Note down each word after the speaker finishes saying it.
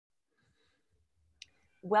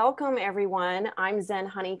Welcome, everyone. I'm Zen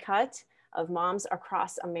Honeycutt of Moms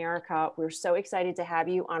Across America. We're so excited to have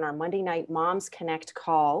you on our Monday night Moms Connect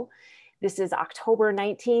call. This is October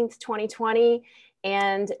 19th, 2020,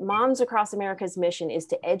 and Moms Across America's mission is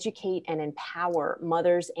to educate and empower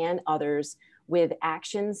mothers and others with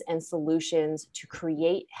actions and solutions to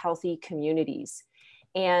create healthy communities.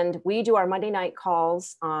 And we do our Monday night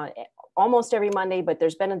calls almost every Monday, but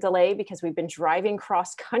there's been a delay because we've been driving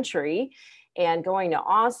cross country and going to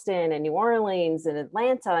Austin and New Orleans and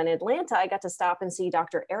Atlanta. In Atlanta, I got to stop and see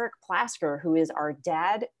Dr. Eric Plasker, who is our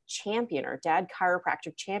dad champion, or dad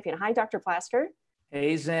chiropractic champion. Hi, Dr. Plasker.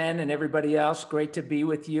 Hey, Zen, and everybody else. Great to be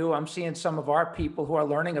with you. I'm seeing some of our people who are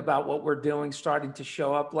learning about what we're doing starting to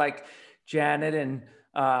show up, like Janet and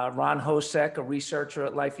Ron Hosek, a researcher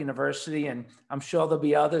at Life University, and I'm sure there'll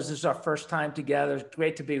be others. This is our first time together. It's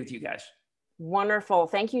great to be with you guys. Wonderful.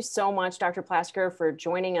 Thank you so much, Dr. Plasker, for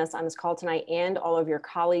joining us on this call tonight, and all of your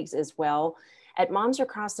colleagues as well. At Moms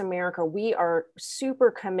Across America, we are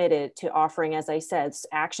super committed to offering, as I said,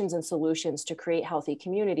 actions and solutions to create healthy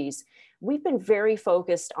communities. We've been very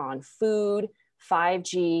focused on food,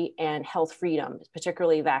 5G, and health freedom,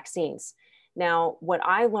 particularly vaccines. Now, what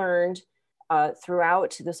I learned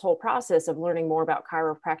throughout this whole process of learning more about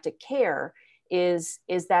chiropractic care is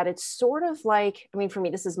that it's sort of like, I mean, for me,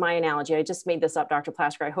 this is my analogy. I just made this up, Dr.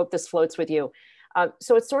 Plasker. I hope this floats with you.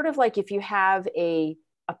 So it's sort of like if you have a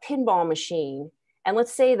pinball machine, and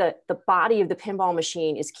let's say that the body of the pinball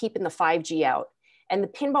machine is keeping the 5G out, and the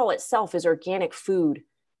pinball itself is organic food,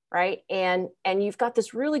 right? And you've got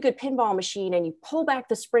this really good pinball machine, and you pull back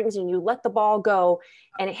the springs and you let the ball go,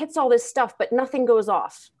 and it hits all this stuff, but nothing goes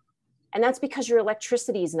off. And that's because your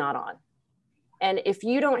electricity is not on. And if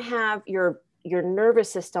you don't have your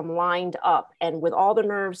nervous system lined up and with all the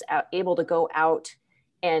nerves able to go out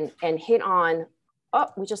and hit on, oh,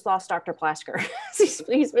 we just lost Dr. Plasker.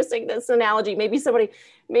 He's missing this analogy.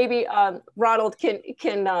 Maybe Ronald can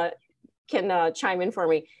chime in for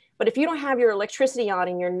me. But if you don't have your electricity on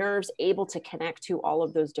and your nerves able to connect to all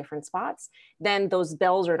of those different spots, then those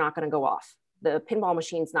bells are not going to go off. The pinball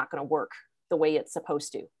machine's not going to work the way it's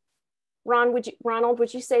supposed to. Ronald,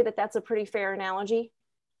 would you say that that's a pretty fair analogy?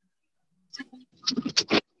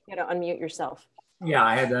 You got to unmute yourself. Yeah,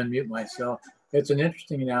 I had to unmute myself. It's an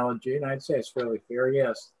interesting analogy, and I'd say it's fairly fair,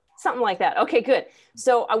 yes. Something like that. Okay, good.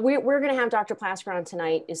 So we're going to have Dr. Plasker on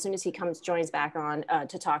tonight as soon as he joins back on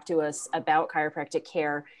to talk to us about chiropractic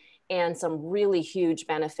care and some really huge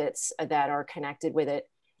benefits that are connected with it.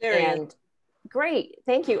 Great,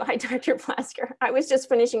 thank you. Hi, Dr. Plasker. I was just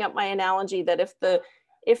finishing up my analogy that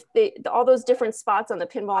if all those different spots on the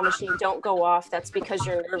pinball machine don't go off, that's because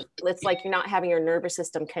it's like you're not having your nervous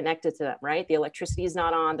system connected to them, right? The electricity is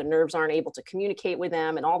not on, the nerves aren't able to communicate with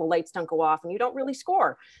them, and all the lights don't go off, and you don't really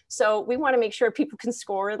score. So we want to make sure people can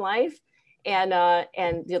score in life, and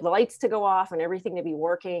the lights to go off and everything to be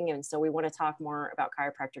working. And so we want to talk more about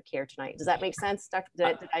chiropractic care tonight. Does that make sense, Doctor?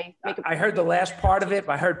 Did I make a... I heard the last part of it.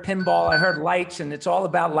 I heard pinball, I heard lights, and it's all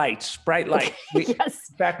about lights, bright lights. Yes.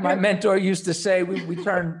 In fact, my mentor used to say we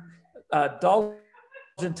turn dull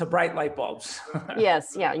into bright light bulbs.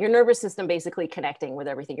 Yes, yeah. Your nervous system basically connecting with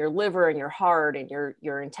everything, your liver and your heart and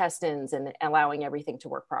your intestines, and allowing everything to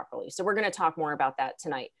work properly. So we're going to talk more about that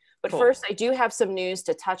tonight. But cool. First, I do have some news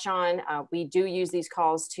to touch on. We do use these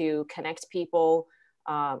calls to connect people.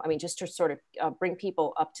 Just to sort of bring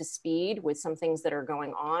people up to speed with some things that are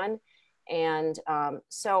going on. And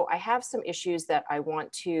so I have some issues that I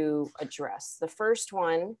want to address. The first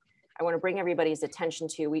one I want to bring everybody's attention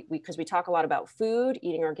to, because we talk a lot about food,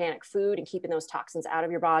 eating organic food and keeping those toxins out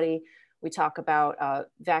of your body. We talk about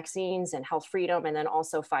vaccines and health freedom, and then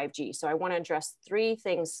also 5G. So I want to address three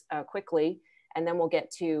things quickly, and then we'll get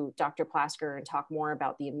to Dr. Plasker and talk more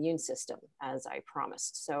about the immune system, as I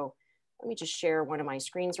promised. So let me just share one of my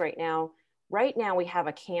screens right now. Right now, we have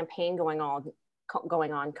a campaign going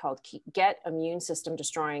on called Get Immune System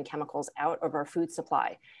Destroying Chemicals Out of Our Food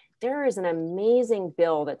Supply. There is an amazing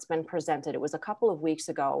bill that's been presented. It was a couple of weeks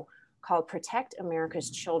ago, called Protect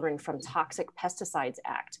America's Children from Toxic Pesticides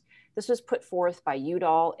Act. This was put forth by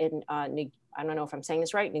Udall in, I don't know if I'm saying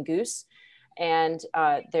this right, Negus. And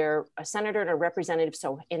they're a senator and a representative,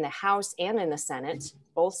 so in the House and in the Senate,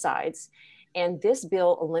 both sides. And this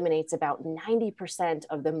bill eliminates about 90%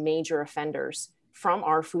 of the major offenders from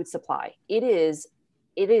our food supply. It is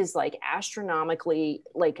like astronomically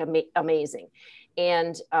amazing.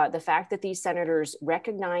 And the fact that these senators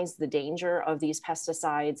recognize the danger of these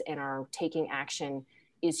pesticides and are taking action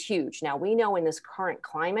is huge. Now, we know in this current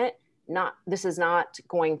climate, this is not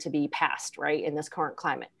going to be passed, right, in this current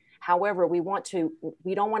climate. However, we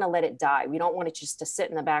don't want to let it die. We don't want it just to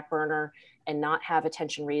sit in the back burner and not have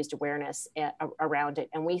attention raised awareness around it.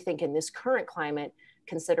 And we think in this current climate,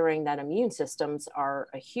 considering that immune systems are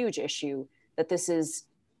a huge issue, that this is,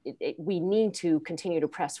 we need to continue to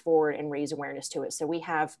press forward and raise awareness to it. So we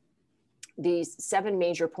have these 7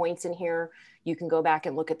 major points in here. You can go back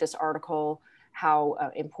and look at this article, how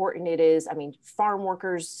important it is. I mean, farm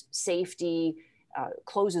workers' safety,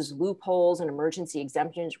 closes loopholes and emergency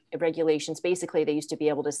exemption regulations. Basically, they used to be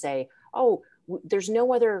able to say, oh, there's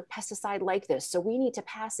no other pesticide like this, so we need to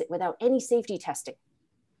pass it without any safety testing.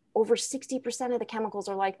 Over 60% of the chemicals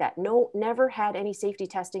are like that. Never had any safety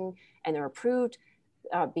testing, and they're approved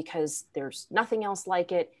because there's nothing else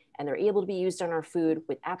like it, and they're able to be used on our food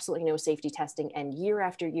with absolutely no safety testing. And year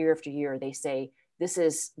after year after year, they say, this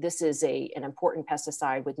is an important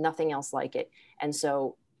pesticide with nothing else like it. And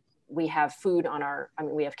so we have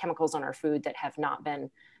we have chemicals on our food that have not been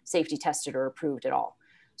safety tested or approved at all.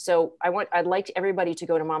 So I'd like everybody to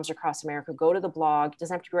go to Moms Across America, go to the blog. It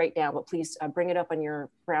doesn't have to be right now, but please bring it up on your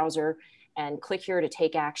browser and click here to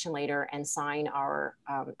take action later and sign our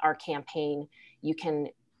campaign.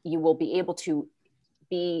 You will be able to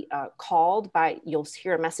be called by, you'll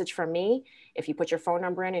hear a message from me. If you put your phone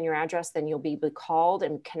number in and your address, then you'll be called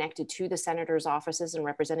and connected to the senator's offices and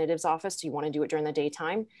representative's office. So you want to do it during the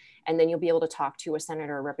daytime. And then you'll be able to talk to a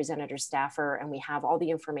senator or representative staffer. And we have all the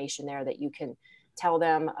information there that you can tell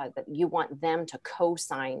them that you want them to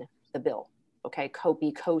co-sign the bill. Okay,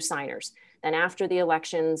 be co-signers. Then after the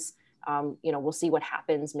elections, we'll see what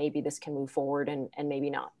happens. Maybe this can move forward and maybe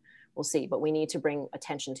not. We'll see, but we need to bring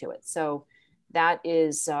attention to it. So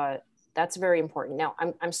that's very important. Now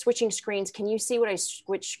I'm switching screens. Can you see what I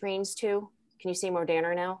switch screens to? Can you see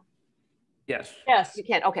Moderna now? Yes. Yes, you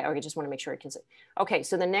can. Okay. Just want to make sure I can see. Okay.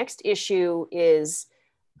 So the next issue is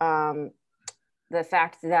the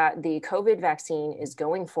fact that the COVID vaccine is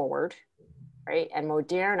going forward, right? And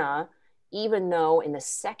Moderna, even though in the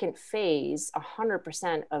second phase,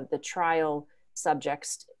 100% of the trial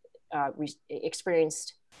subjects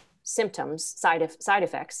experienced symptoms, side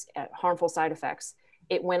effects, harmful side effects,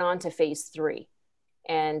 it went on to phase 3.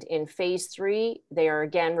 And in phase 3, they are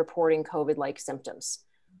again reporting COVID-like symptoms.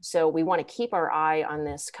 So we want to keep our eye on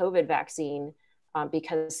this COVID vaccine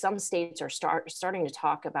because some states are starting to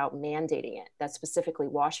talk about mandating it. That's specifically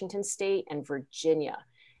Washington State and Virginia.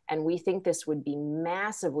 And we think this would be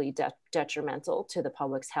massively detrimental to the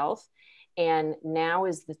public's health. And now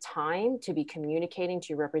is the time to be communicating to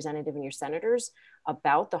your representative and your senators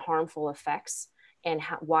about the harmful effects and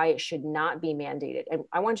why it should not be mandated. And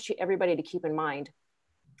I want everybody to keep in mind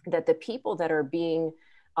that the people that are being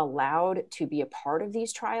allowed to be a part of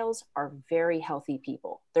these trials are very healthy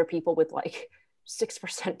people. They're people with like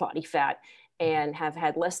 6% body fat and have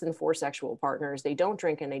had less than 4 sexual partners. They don't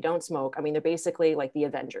drink and they don't smoke. I mean, they're basically like the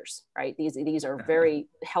Avengers, right? These are very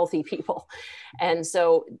healthy people. And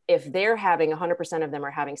so if they're having 100% of them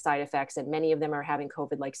are having side effects and many of them are having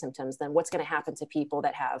COVID-like symptoms, then what's going to happen to people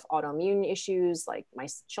that have autoimmune issues like my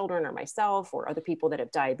children or myself or other people that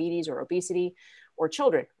have diabetes or obesity or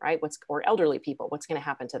children, right? Or elderly people, what's going to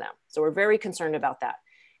happen to them? So we're very concerned about that.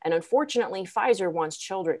 And unfortunately, Pfizer wants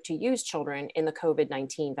to use children in the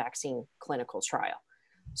COVID-19 vaccine clinical trial.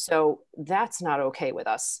 So that's not okay with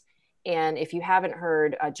us. And if you haven't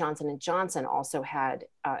heard, Johnson & Johnson also had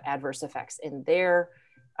adverse effects in their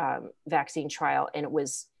vaccine trial. And it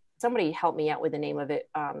was, somebody help me out with the name of it,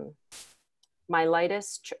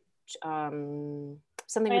 myelitis,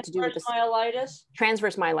 something to do with this. Myelitis.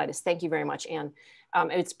 Transverse myelitis. Thank you very much, Anne.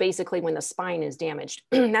 It's basically when the spine is damaged.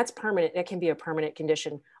 That's permanent. That can be a permanent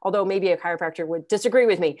condition. Although maybe a chiropractor would disagree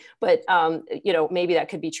with me, but maybe that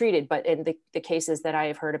could be treated. But in the cases that I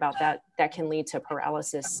have heard about that can lead to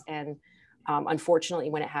paralysis. And unfortunately,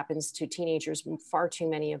 when it happens to teenagers, far too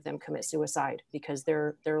many of them commit suicide because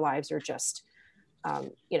their lives are just,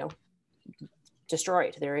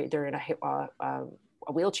 destroyed. They're in a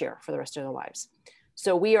wheelchair for the rest of their lives.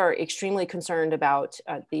 So we are extremely concerned about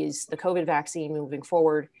the COVID vaccine moving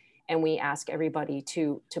forward. And we ask everybody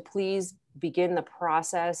to please begin the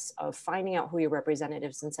process of finding out who your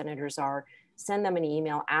representatives and senators are, send them an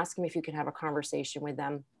email, ask them if you can have a conversation with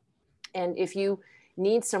them. And if you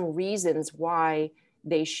need some reasons why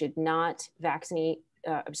they should not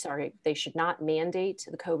they should not mandate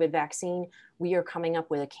the COVID vaccine, we are coming up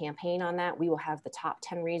with a campaign on that. We will have the top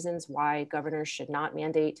 10 reasons why governors should not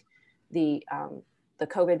mandate the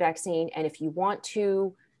COVID vaccine. And if you want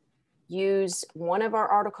to use one of our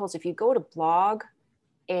articles, if you go to blog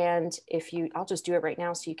and I'll just do it right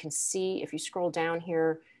now so you can see, if you scroll down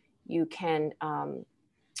here, you can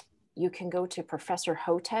go to Professor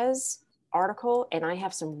Hotez article, and I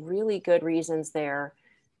have some really good reasons there.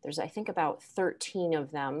 There's, I think, about 13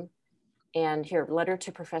 of them. And here, letter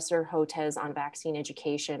to Professor Hotez on vaccine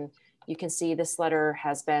education. You can see this letter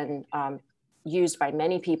has been used by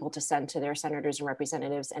many people to send to their senators and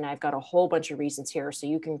representatives. And I've got a whole bunch of reasons here. So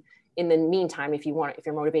you can, in the meantime, if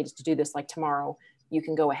you're motivated to do this like tomorrow, you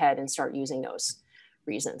can go ahead and start using those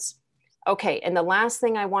reasons. Okay, and the last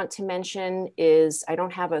thing I want to mention is I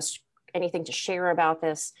don't have anything to share about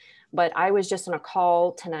this, but I was just on a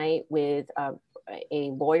call tonight with a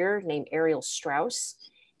lawyer named Ariel Strauss,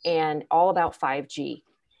 and all about 5G.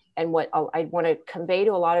 And what I want to convey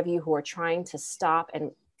to a lot of you who are trying to stop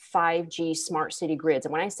and 5G smart city grids.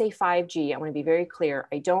 And when I say 5G, I want to be very clear.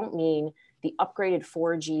 I don't mean the upgraded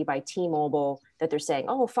 4G by T-Mobile that they're saying,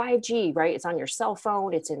 oh, 5G, right? It's on your cell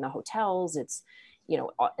phone. It's in the hotels. It's, you know,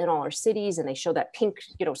 in all our cities. And they show that pink,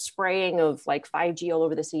 you know, spraying of like 5G all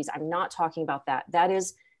over the cities. I'm not talking about that. That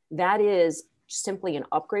is simply an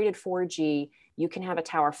upgraded 4G. You can have a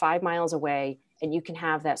tower 5 miles away and you can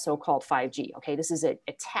have that so-called 5G. Okay, this is a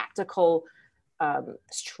tactical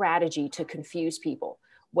strategy to confuse people.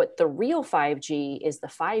 What the real 5G is, the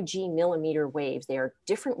 5G millimeter waves. They are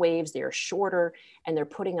different waves. They are shorter, and they're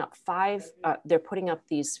putting up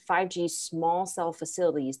these 5G small cell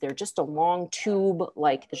facilities. They're just a long tube,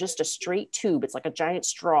 like they're just a straight tube. It's like a giant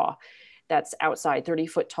straw that's outside, 30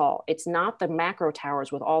 foot tall. It's not the macro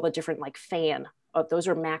towers with all the different like fan. Those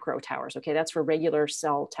are macro towers. Okay, that's for regular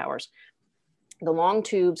cell towers. The long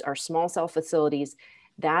tubes are small cell facilities.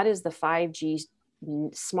 That is the 5G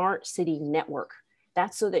smart city network.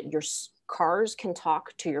 That's so that your cars can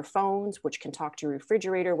talk to your phones, which can talk to your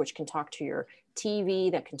refrigerator, which can talk to your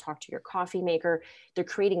TV, that can talk to your coffee maker. They're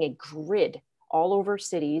creating a grid all over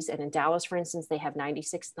cities. And in Dallas, for instance, they have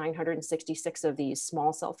 966 of these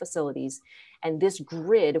small cell facilities. And this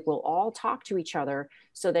grid will all talk to each other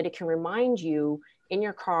so that it can remind you in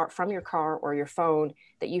your car, from your car or your phone,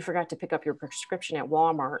 that you forgot to pick up your prescription at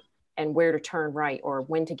Walmart and where to turn right, or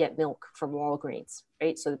when to get milk from Walgreens,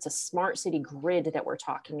 right? So it's a smart city grid that we're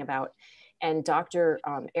talking about. And lawyer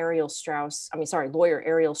Ariel Strauss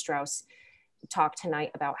talked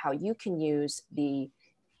tonight about how you can use the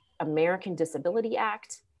American Disability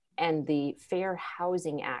Act and the Fair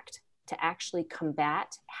Housing Act to actually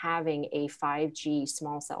combat having a 5G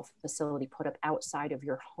small cell facility put up outside of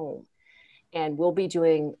your home. And we'll be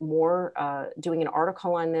doing doing an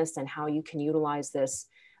article on this and how you can utilize this.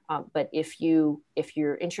 But if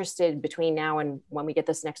you're interested between now and when we get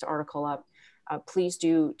this next article up, please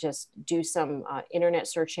do some internet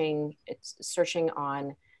searching. It's searching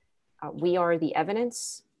on We Are the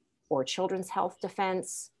Evidence, or Children's Health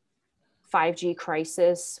Defense, 5G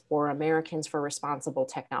Crisis, or Americans for Responsible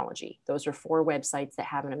Technology. Those are 4 websites that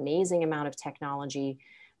have an amazing amount of technology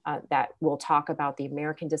that will talk about the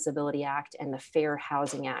American Disability Act and the Fair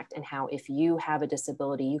Housing Act, and how if you have a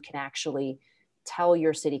disability, you can actually tell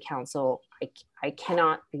your city council, I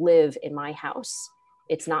cannot live in my house.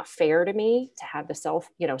 It's not fair to me to have the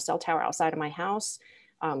cell tower outside of my house,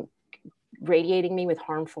 radiating me with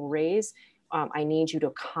harmful rays. I need you to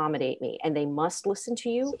accommodate me. And they must listen to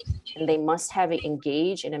you, and they must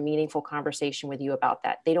engage in a meaningful conversation with you about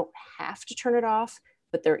that. They don't have to turn it off,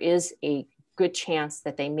 but there is a good chance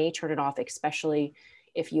that they may turn it off, especially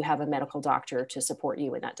if you have a medical doctor to support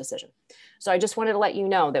you in that decision. So I just wanted to let you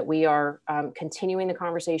know that we are continuing the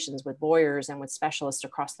conversations with lawyers and with specialists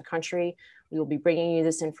across the country. We will be bringing you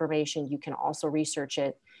this information. You can also research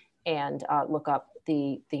it and look up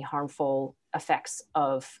the harmful effects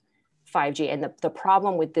of 5G. And the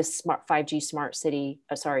problem with this 5G smart city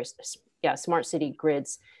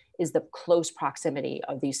grids is the close proximity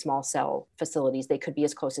of these small cell facilities. They could be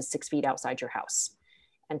as close as 6 feet outside your house.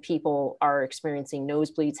 And people are experiencing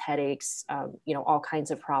nosebleeds, headaches, all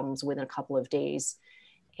kinds of problems within a couple of days,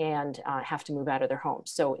 and have to move out of their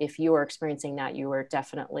homes. So if you are experiencing that, you are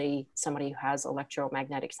definitely somebody who has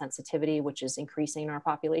electromagnetic sensitivity, which is increasing in our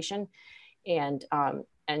population, and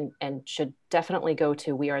should definitely go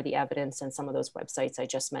to We Are the Evidence and some of those websites I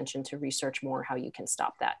just mentioned to research more how you can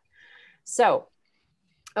stop that. So,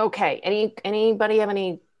 okay, anybody have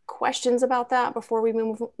any questions about that before we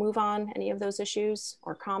move on? Any of those issues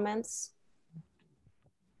or comments?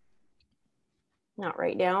 Not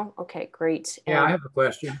right now. Okay, great. Yeah, I have a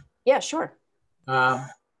question. Yeah, sure. How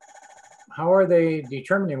are they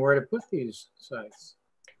determining where to put these sites?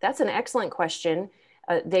 That's an excellent question.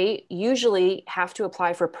 They usually have to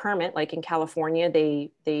apply for a permit. Like in California,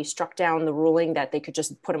 they struck down the ruling that they could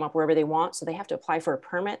just put them up wherever they want. So they have to apply for a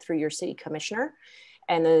permit through your city commissioner.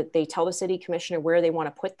 And they tell the city commissioner where they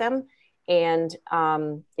want to put them. And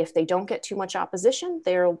if they don't get too much opposition,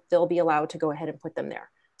 they'll be allowed to go ahead and put them there.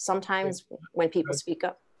 sometimes when people speak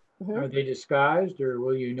up. Are they disguised, or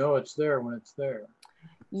will you know it's there when it's there?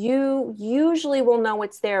 You usually will know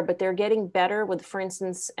it's there, but they're getting better with, for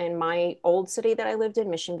instance, in my old city that I lived in,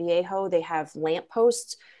 Mission Viejo, they have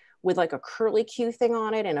lampposts with like a curlicue thing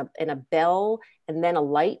on it and a bell and then a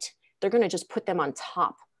light. They're going to just put them on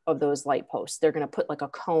top of those light posts. They're going to put like a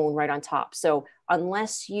cone right on top. So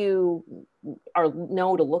unless you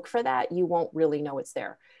know to look for that, you won't really know it's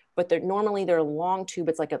there. But they're a long tube.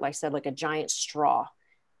 It's like I said, like a giant straw.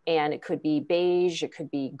 And it could be beige, it could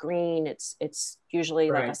be green. It's usually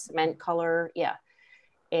like a cement color. Yeah.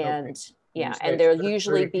 And and they'll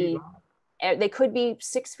usually be, they could be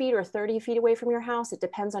 6 feet or 30 feet away from your house. It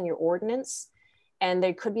depends on your ordinance. And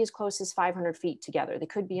they could be as close as 500 feet together. They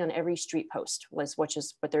could be on every street post, which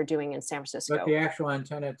is what they're doing in San Francisco. But the actual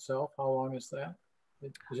antenna itself, how long is that?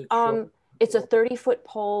 Is it it's a 30-foot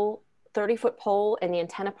pole, and the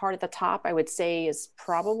antenna part at the top, I would say, is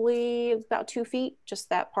probably about 2 feet. Just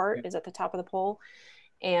that part is at the top of the pole.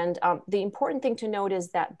 And the important thing to note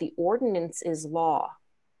is that the ordinance is law.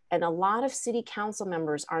 And a lot of city council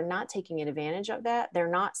members are not taking advantage of that. They're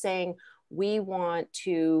not saying, we want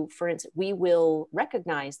to, for instance, we will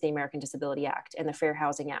recognize the American Disability Act and the Fair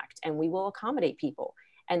Housing Act, and we will accommodate people.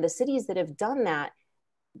 And the cities that have done that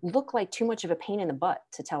look like too much of a pain in the butt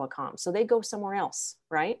to telecom. So they go somewhere else,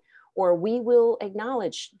 right? Or we will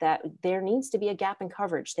acknowledge that there needs to be a gap in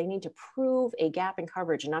coverage. They need to prove a gap in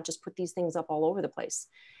coverage and not just put these things up all over the place.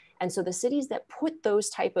 And so the cities that put those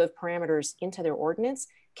type of parameters into their ordinance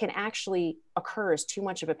can actually occur as too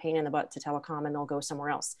much of a pain in the butt to telecom, and they'll go somewhere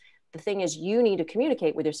else. The thing is, you need to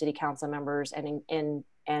communicate with your city council members and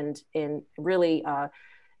really,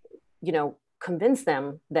 convince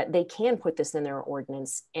them that they can put this in their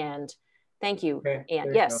ordinance. And thank you. Okay,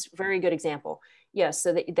 And yes, very good example. Yes,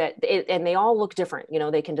 so and they all look different.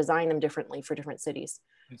 They can design them differently for different cities.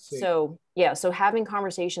 So so having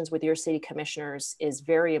conversations with your city commissioners is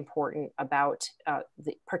very important about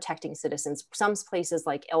protecting citizens. Some places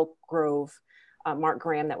like Elk Grove, Mark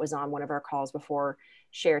Graham, that was on one of our calls before,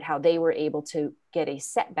 shared how they were able to get a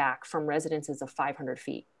setback from residences of 500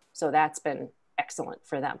 feet. So that's been excellent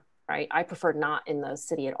for them, right? I prefer not in the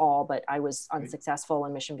city at all, but I was unsuccessful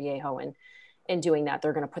in Mission Viejo, and in doing that,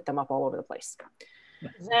 they're going to put them up all over the place.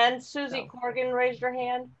 Then Susie Corrigan raised her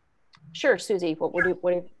hand. Sure, Susie, what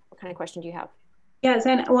kind of question do you have? Yeah,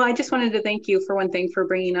 Zen, well, I just wanted to thank you for one thing for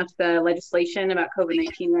bringing up the legislation about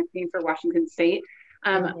COVID-19 vaccine for Washington State.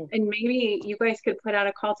 And maybe you guys could put out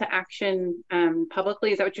a call to action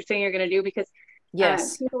publicly. Is that what you're saying you're going to do? Because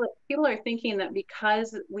yes, people are thinking that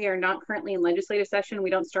because we are not currently in legislative session, we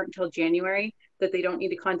don't start until January, that they don't need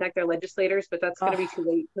to contact their legislators, but that's going to be too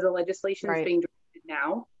late because the legislation is being drafted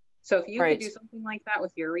now. So if you could do something like that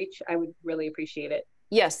with your reach, I would really appreciate it.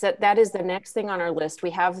 Yes, that is the next thing on our list. We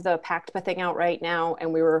have the PACTPA thing out right now,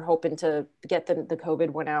 and we were hoping to get the COVID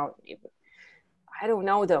one out. I don't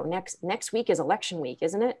know though. Next week is election week,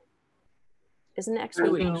 isn't it? Isn't next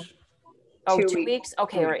 2 week? weeks. Oh, 2 weeks.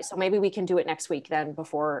 Okay, all right. So maybe we can do it next week then.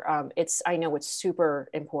 Before I know it's super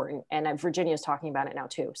important, and Virginia's talking about it now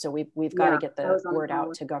too. So we've got to get the word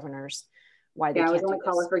out to governors why they can't do this. I was on a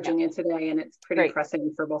call with Virginia today, and it's pretty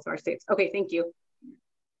pressing for both our states. Okay, thank you.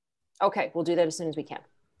 Okay, we'll do that as soon as we can.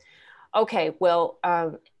 Okay, well,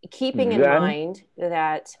 keeping in mind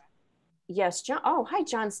that, yes, John. Oh, hi,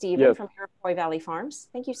 John Stephen from Iroquois Valley Farms.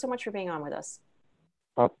 Thank you so much for being on with us.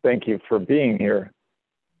 Thank you for being here.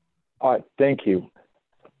 Thank you.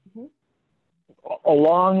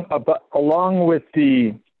 Along with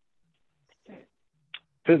the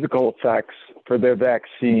physical effects for their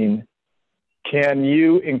vaccine, can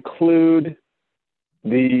you include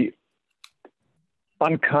the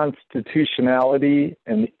unconstitutionality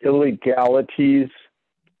and the illegalities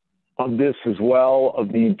of this as well,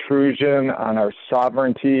 of the intrusion on our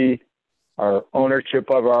sovereignty, our ownership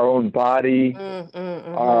of our own body,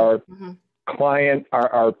 our client,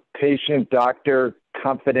 our patient doctor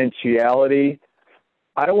confidentiality?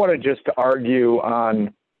 I don't want to just argue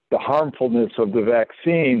on the harmfulness of the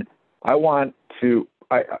vaccine. I want to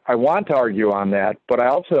argue on that, but I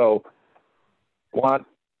also want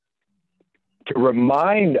to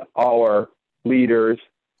remind our leaders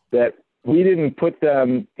that we didn't put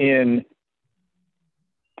them in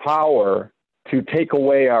power to take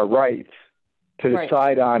away our rights, to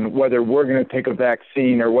decide on whether we're going to take a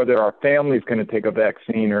vaccine or whether our family's going to take a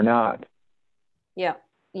vaccine or not. Yeah.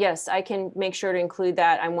 Yes, I can make sure to include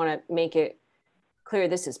that. I want to make it clear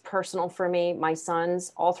this is personal for me. My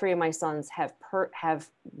sons, all three of my sons have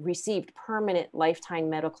received permanent lifetime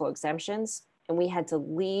medical exemptions, and we had to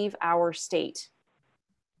leave our state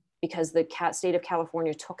because the state of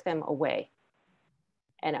California took them away.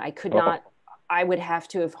 And I could not, I would have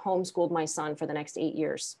to have homeschooled my son for the next 8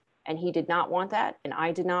 years. And he did not want that. And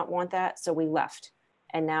I did not want that. So we left.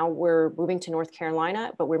 And now we're moving to North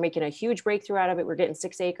Carolina, but we're making a huge breakthrough out of it. We're getting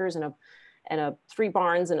 6 acres and 3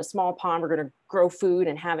 barns and a small pond. We're going to grow food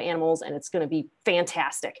and have animals, and it's going to be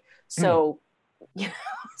fantastic. So,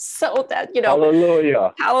 so that, you know,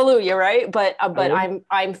 hallelujah. Right. But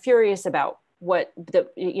I'm furious about what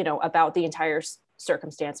about the entire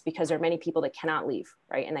circumstance, because there are many people that cannot leave,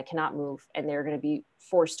 right, and that cannot move, and they're going to be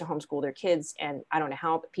forced to homeschool their kids. And I don't know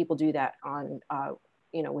how people do that on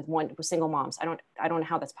with single moms. I don't know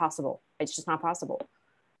how that's possible. It's just not possible.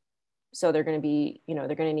 So they're going to be,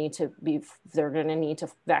 they're going to need to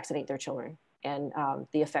vaccinate their children, and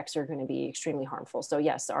the effects are going to be extremely harmful. So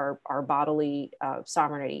yes, our bodily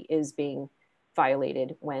sovereignty is being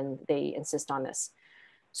violated when they insist on this.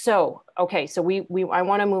 So, okay. So I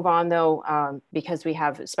want to move on though, because we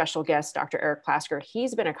have a special guest, Dr. Eric Plasker.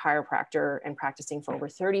 He's been a chiropractor and practicing for over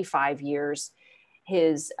 35 years.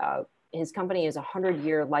 His company is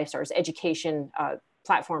 100-year lifestyle. His education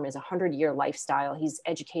platform is 100-year lifestyle. He's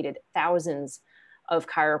educated thousands of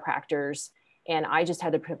chiropractors. And I just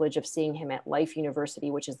had the privilege of seeing him at Life University,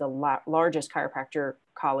 which is the largest chiropractor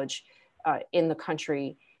college in the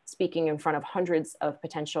country, speaking in front of hundreds of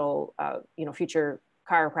potential, future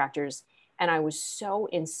chiropractors. And I was so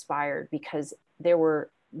inspired because there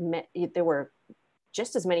were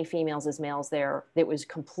just as many females as males there. It was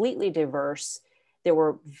completely diverse. There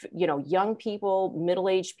were, young people,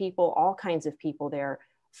 middle-aged people, all kinds of people there,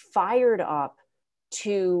 fired up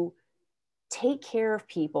to take care of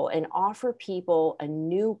people and offer people a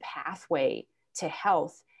new pathway to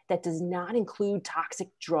health that does not include toxic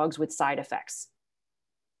drugs with side effects.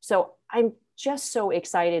 So I'm just so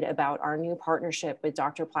excited about our new partnership with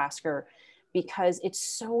Dr. Plasker, because it's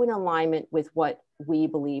so in alignment with what we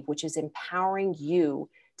believe, which is empowering you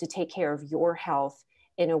to take care of your health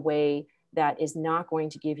in a way that is not going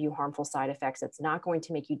to give you harmful side effects. That's not going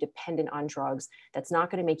to make you dependent on drugs. That's not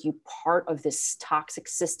going to make you part of this toxic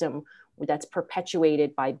system that's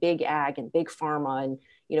perpetuated by big ag and big pharma and,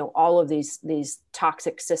 all of these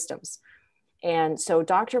toxic systems. And so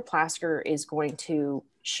Dr. Plasker is going to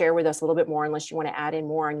share with us a little bit more, unless you want to add in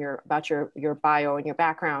more on about your bio and your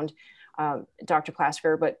background, Dr.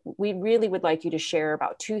 Plasker, but we really would like you to share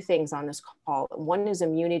about 2 things on this call. One is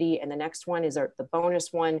immunity, and the next one is the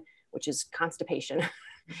bonus one, which is constipation.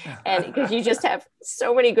 And because you just have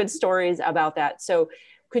so many good stories about that. So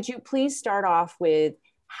could you please start off with,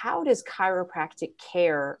 how does chiropractic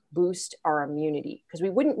care boost our immunity? Because we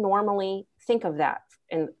wouldn't normally think of that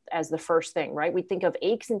as the first thing, right? We think of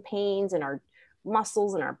aches and pains in our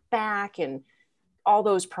muscles and our back and all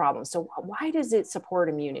those problems. So why does it support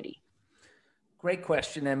immunity? Great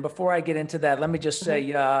question. And before I get into that, let me just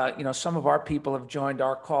say, some of our people have joined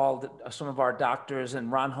our call, some of our doctors, and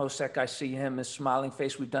Ron Hosek, I see him, his smiling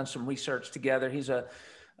face. We've done some research together. He's a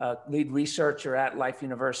lead researcher at Life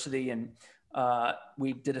University. And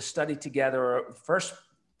we did a study together, first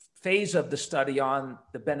phase of the study on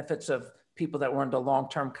the benefits of people that were under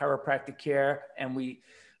long-term chiropractic care. And we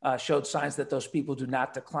showed signs that those people do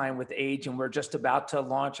not decline with age. And we're just about to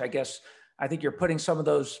launch, I think you're putting some of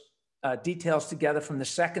those details together from the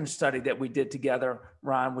second study that we did together,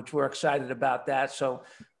 Ron, which we're excited about that. So,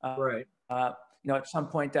 right. At some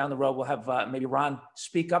point down the road, we'll have maybe Ron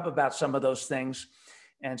speak up about some of those things.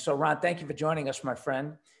 And so, Ron, thank you for joining us, my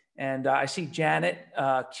friend. And I see Janet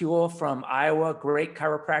Kuehl from Iowa, great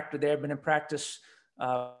chiropractor there, been in practice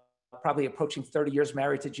probably approaching 30 years,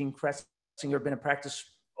 married to Gene Kretzinger, been in practice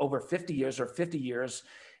over 50 years.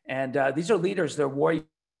 And these are leaders, they're warriors.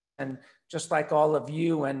 And just like all of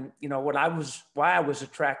you, and why I was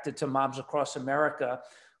attracted to Moms Across America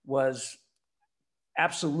was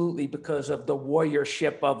absolutely because of the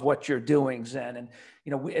warriorship of what you're doing, Zen. And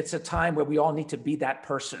it's a time where we all need to be that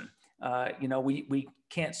person. We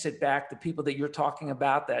can't sit back. The people that you're talking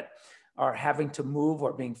about that are having to move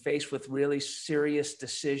or being faced with really serious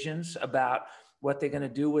decisions about what they're going to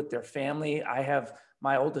do with their family.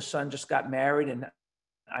 My oldest son just got married, and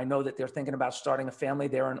I know that they're thinking about starting a family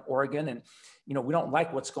there in Oregon. And, we don't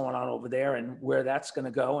like what's going on over there and where that's going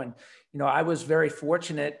to go. And, I was very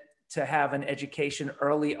fortunate to have an education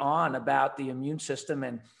early on about the immune system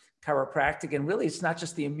and chiropractic. And really, it's not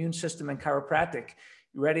just the immune system and chiropractic.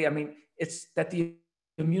 You ready? I mean, it's that the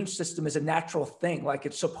immune system is a natural thing. Like,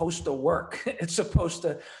 it's supposed to work. It's supposed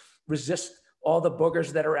to resist all the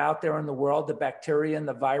boogers that are out there in the world, the bacteria and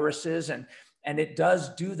the viruses. And it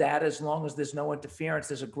does do that as long as there's no interference.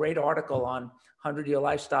 There's a great article on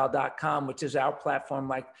 100yearlifestyle.com, which is our platform,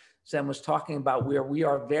 like Zen was talking about, where we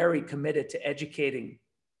are very committed to educating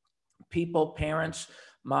people, parents,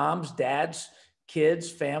 moms, dads,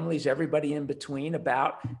 kids, families, everybody in between,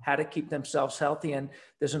 about how to keep themselves healthy. And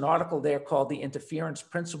there's an article there called The Interference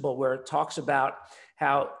Principle, where it talks about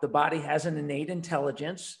how the body has an innate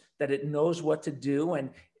intelligence, that it knows what to do, and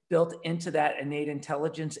built into that innate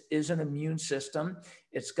intelligence is an immune system.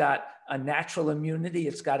 It's got a natural immunity.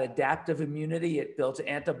 It's got adaptive immunity. It builds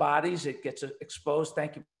antibodies. It gets exposed.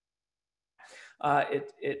 Thank you.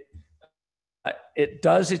 It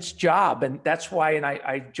does its job. And that's why, and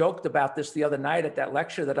I joked about this the other night at that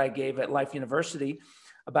lecture that I gave at Life University,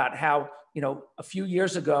 about how, you know, a few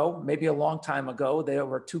years ago, maybe a long time ago, there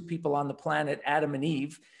were 2 people on the planet, Adam and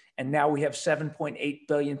Eve, and now we have 7.8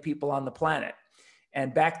 billion people on the planet.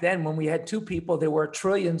 And back then, when we had 2 people, there were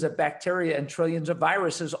trillions of bacteria and trillions of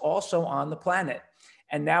viruses also on the planet.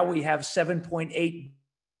 And now we have 7.8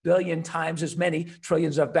 billion times as many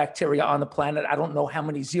trillions of bacteria on the planet. I don't know how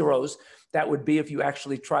many zeros that would be if you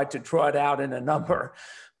actually tried to draw it out in a number.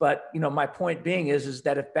 But, you know, my point being is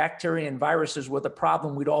that if bacteria and viruses were the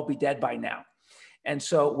problem, we'd all be dead by now. And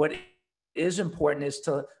so what is important is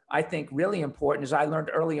to, I think really important, is I learned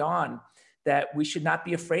early on that we should not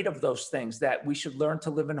be afraid of those things, that we should learn to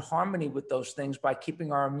live in harmony with those things by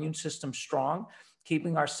keeping our immune system strong,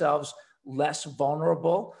 keeping ourselves less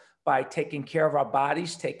vulnerable by taking care of our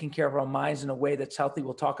bodies, taking care of our minds in a way that's healthy.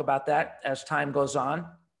 We'll talk about that as time goes on,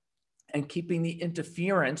 and keeping the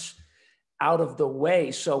interference out of the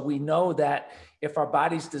way. So we know that if our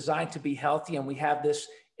body's designed to be healthy and we have this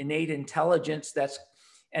innate intelligence that's,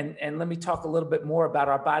 and let me talk a little bit more about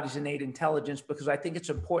our body's innate intelligence, because I think it's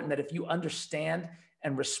important that if you understand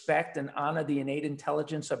and respect and honor the innate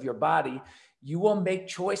intelligence of your body, you will make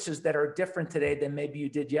choices that are different today than maybe you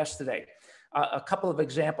did yesterday. A couple of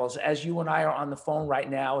examples. As you and I are on the phone right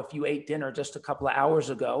now, if you ate dinner just a couple of hours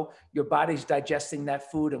ago, your body's digesting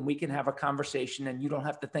that food, and we can have a conversation and you don't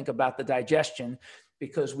have to think about the digestion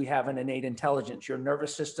because we have an innate intelligence. Your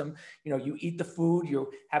nervous system, you know, you eat the food,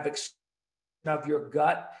 you have expansion of your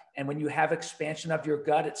gut. And when you have expansion of your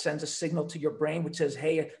gut, it sends a signal to your brain, which says,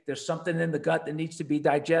 hey, there's something in the gut that needs to be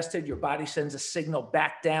digested. Your body sends a signal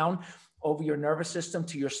back down over your nervous system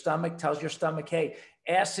to your stomach, tells your stomach, hey,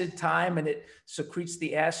 acid time, and it secretes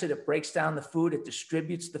the acid. It breaks down the food, it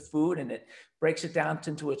distributes the food, and it breaks it down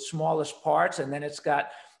into its smallest parts. And then it's got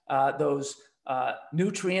those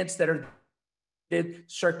nutrients that are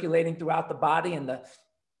circulating throughout the body, and the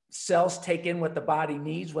cells take in what the body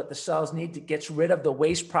needs, what the cells need, to get rid of the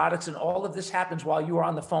waste products. And all of this happens while you are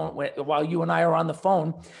on the phone, while you and I are on the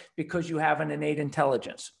phone, because you have an innate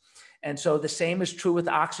intelligence. And so the same is true with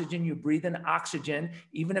oxygen. You breathe in oxygen.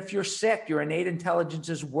 Even if you're sick, your innate intelligence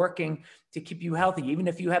is working to keep you healthy. Even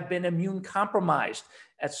if you have been immune compromised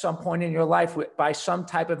at some point in your life by some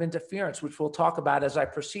type of interference, which we'll talk about as I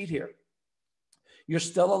proceed here. You're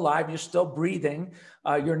still alive, you're still breathing.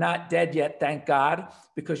 You're not dead yet, thank God,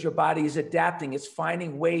 because your body is adapting. It's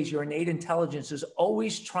finding ways. Your innate intelligence is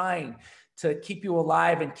always trying to keep you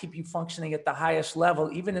alive and keep you functioning at the highest level,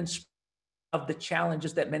 even in spite of the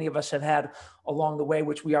challenges that many of us have had along the way,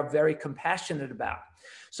 which we are very compassionate about.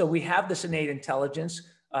 So we have this innate intelligence.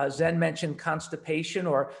 Zen mentioned constipation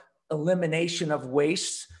or elimination of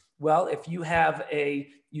waste. Well, if you have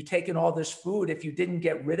you taken all this food, if you didn't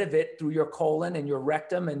get rid of it through your colon and your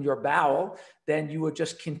rectum and your bowel, then you would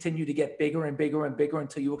just continue to get bigger and bigger and bigger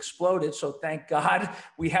until you exploded. So thank God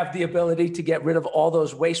we have the ability to get rid of all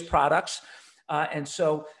those waste products. And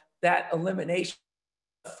so that elimination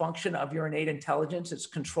function of your innate intelligence, it's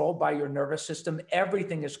controlled by your nervous system.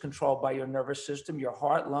 Everything is controlled by your nervous system, your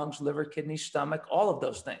heart, lungs, liver, kidney, stomach, all of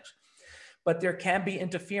those things. But there can be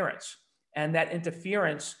interference, and that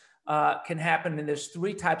interference can happen. And there's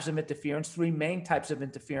 3 types of interference, 3 main types of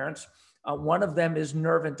interference. One of them is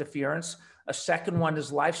nerve interference. A second one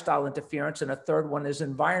is lifestyle interference. And a third one is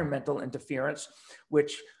environmental interference,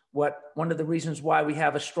 which one of the reasons why we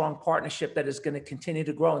have a strong partnership that is going to continue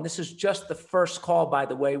to grow. And this is just the first call, by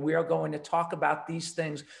the way. We are going to talk about these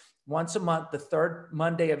things once a month, the 3rd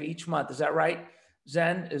Monday of each month. Is that right,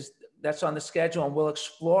 Zen? That's on the schedule. And we'll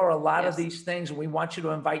explore a lot of these things. And we want you to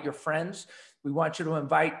invite your friends. We want you to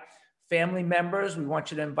invite family members. We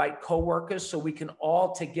want you to invite coworkers, so we can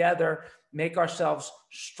all together make ourselves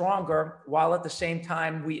stronger, while at the same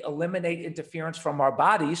time we eliminate interference from our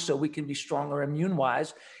bodies so we can be stronger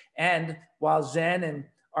immune-wise. And while Zen and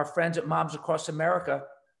our friends at Moms Across America are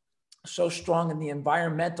so strong in the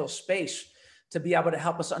environmental space to be able to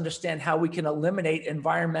help us understand how we can eliminate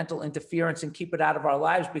environmental interference and keep it out of our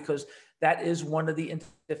lives, because that is one of the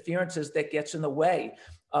interferences that gets in the way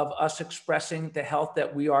of us expressing the health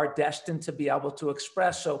that we are destined to be able to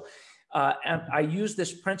express. So And I use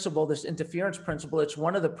this principle, this interference principle. It's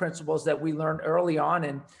one of the principles that we learned early on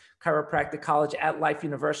in chiropractic college at Life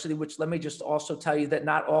University, which let me just also tell you that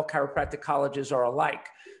not all chiropractic colleges are alike.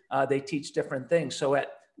 They teach different things. So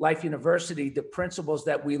at Life University, the principles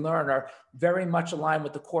that we learn are very much aligned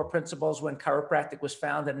with the core principles when chiropractic was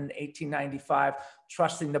founded in 1895,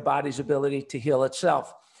 trusting the body's ability to heal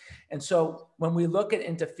itself. And so when we look at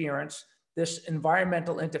interference, this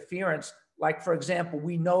environmental interference, like for example,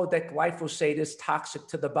 we know that glyphosate is toxic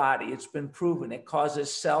to the body. It's been proven. It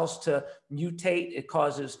causes cells to mutate. It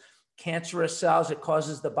causes cancerous cells. It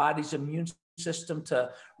causes the body's immune system to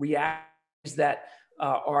react that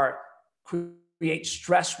create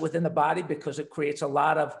stress within the body because it creates a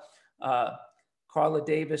lot of, Carla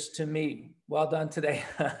Davis to me, well done today.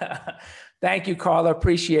 Thank you, Carla,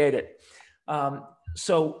 appreciate it.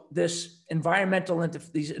 So these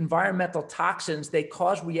environmental toxins, they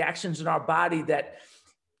cause reactions in our body that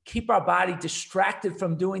keep our body distracted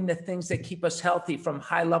from doing the things that keep us healthy, from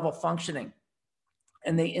high level functioning.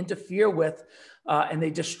 And they interfere with and they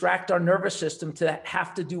distract our nervous system to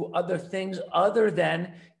have to do other things other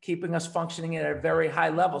than keeping us functioning at a very high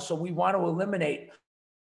level. So we want to eliminate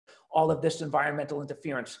all of this environmental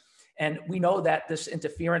interference. And we know that this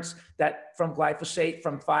interference that from glyphosate,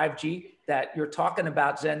 from 5G that you're talking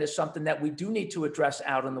about, Zen, is something that we do need to address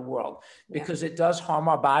out in the world because it does harm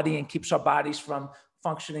our body and keeps our bodies from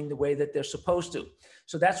functioning the way that they're supposed to.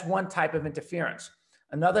 So that's one type of interference.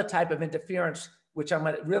 Another type of interference, which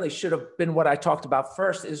really should have been what I talked about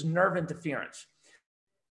first, is nerve interference.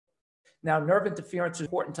 Now, nerve interference is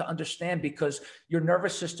important to understand because your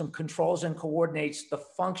nervous system controls and coordinates the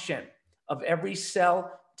function of every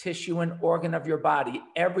cell, tissue, and organ of your body.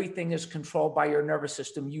 Everything is controlled by your nervous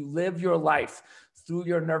system. You live your life through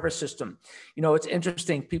your nervous system. You know, it's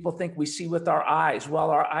interesting. People think we see with our eyes.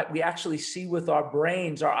 Well, we actually see with our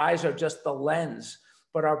brains. Our eyes are just the lens,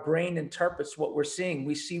 but our brain interprets what we're seeing.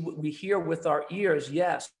 We see what we hear with our ears.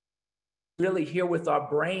 Yes, really hear with our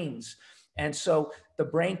brains. And so the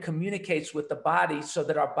brain communicates with the body so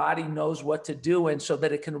that our body knows what to do and so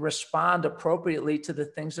that it can respond appropriately to the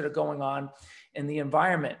things that are going on in the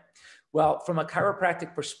environment. Well, from a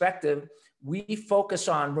chiropractic perspective, we focus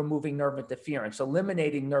on removing nerve interference,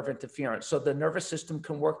 eliminating nerve interference so the nervous system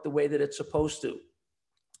can work the way that it's supposed to.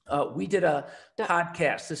 We did a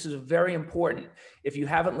podcast. This is very important. If you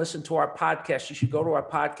haven't listened to our podcast, you should go to our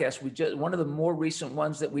podcast. One of the more recent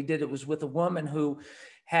ones that we did, it was with a woman who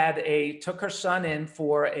took her son in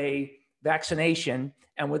for a vaccination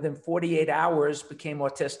and within 48 hours became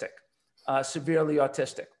autistic, severely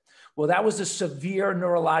autistic. Well, that was a severe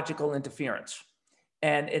neurological interference.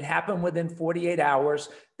 And it happened within 48 hours.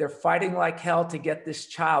 They're fighting like hell to get this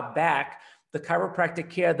child back. The chiropractic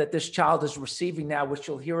care that this child is receiving now, which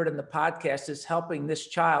you'll hear it in the podcast, is helping this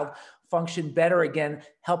child function better again,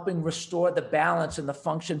 helping restore the balance and the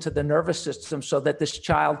function to the nervous system so that this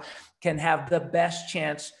child can have the best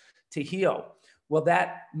chance to heal. Well,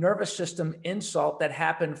 that nervous system insult that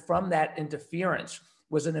happened from that interference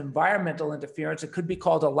was an environmental interference. It could be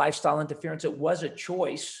called a lifestyle interference. It was a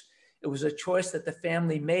choice. It was a choice that the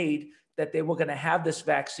family made that they were going to have this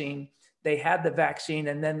vaccine. They had the vaccine,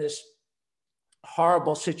 and then this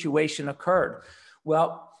horrible situation occurred.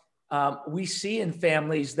 Well, we see in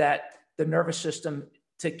families that the nervous system,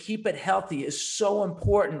 to keep it healthy, is so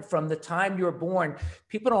important from the time you're born.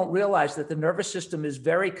 People don't realize that the nervous system is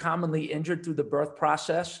very commonly injured through the birth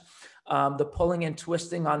process. The pulling and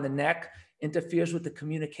twisting on the neck interferes with the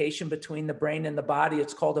communication between the brain and the body.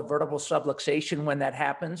 It's called a vertebral subluxation when that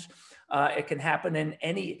happens. It can happen in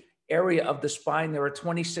any area of the spine. There are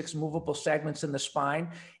 26 movable segments in the spine.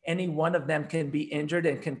 Any one of them can be injured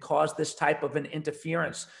and can cause this type of an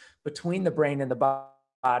interference between the brain and the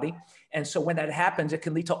body. And so when that happens, it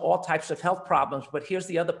can lead to all types of health problems. But here's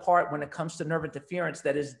the other part when it comes to nerve interference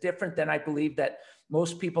that is different than I believe that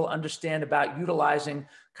most people understand about utilizing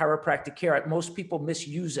chiropractic care. Most people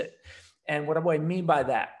misuse it. And what do I mean by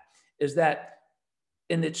that is that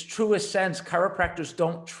in its truest sense, chiropractors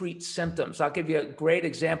don't treat symptoms. I'll give you a great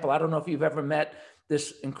example. I don't know if you've ever met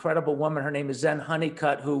this incredible woman. Her name is Zen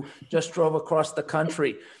Honeycutt, who just drove across the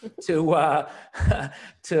country to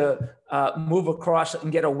move across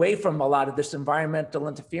and get away from a lot of this environmental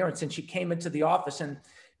interference. And she came into the office and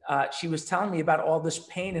she was telling me about all this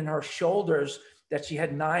pain in her shoulders, that she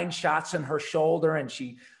had 9 shots in her shoulder. And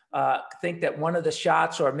she think that one of the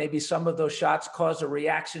shots or maybe some of those shots caused a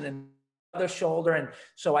reaction in other shoulder. And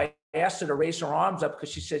so I asked her to raise her arms up because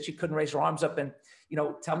she said she couldn't raise her arms up. And, you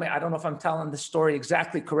know, tell me, I don't know if I'm telling the story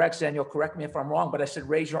exactly correct, Zen, you'll correct me if I'm wrong, but I said,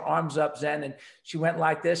 raise your arms up, Zen. And she went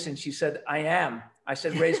like this and she said, I am. I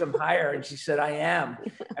said, raise them higher. And she said, I am.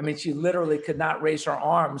 I mean, she literally could not raise her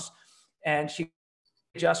arms, and she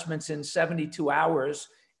adjustments in 72 hours.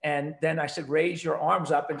 And then I said, raise your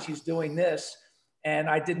arms up. And she's doing this. And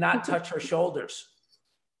I did not touch her shoulders.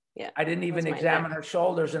 Yeah, I didn't even examine her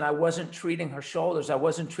shoulders, and I wasn't treating her shoulders. I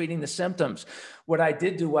wasn't treating the symptoms. What I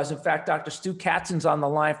did do was, in fact, Dr. Stu Katzen's on the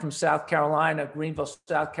line from South Carolina, Greenville,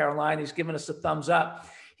 South Carolina. He's given us a thumbs up.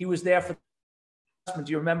 He was there for,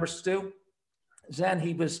 do you remember Stu? Zen,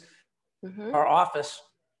 he was our office.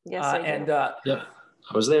 Yes, I do. Yeah,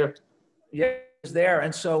 I was there. Yeah, he was there.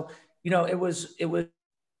 And so, you know, it was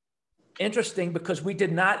interesting because we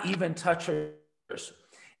did not even touch her.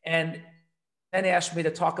 And then asked me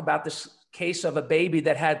to talk about this case of a baby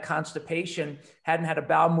that had constipation, hadn't had a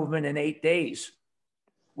bowel movement in 8 days.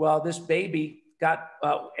 Well, this baby got,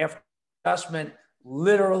 after adjustment,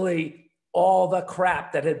 literally all the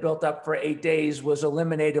crap that had built up for 8 days was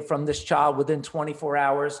eliminated from this child within 24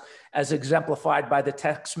 hours, as exemplified by the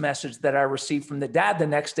text message that I received from the dad the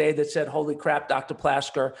next day that said, holy crap, Dr.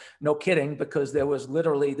 Plasker, no kidding, because there was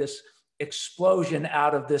literally this explosion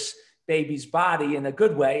out of this baby's body in a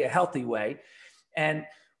good way, a healthy way. And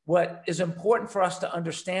what is important for us to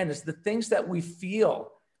understand is the things that we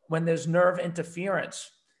feel when there's nerve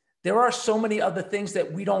interference. There are so many other things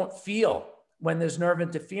that we don't feel when there's nerve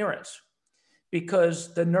interference,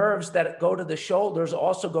 because the nerves that go to the shoulders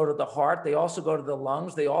also go to the heart. They also go to the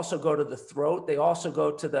lungs. They also go to the throat. They also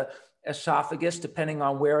go to the esophagus, depending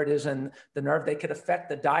on where it is in the nerve. They could affect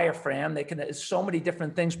the diaphragm. So many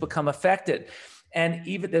different things become affected. And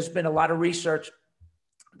even there's been a lot of research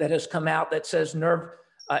that has come out that says nerve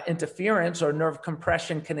interference or nerve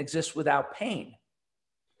compression can exist without pain.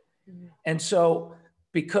 And so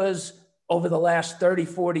because over the last 30,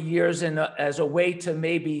 40 years, and as a way to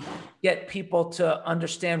maybe get people to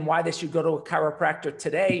understand why they should go to a chiropractor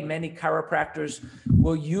today, many chiropractors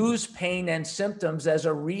will use pain and symptoms as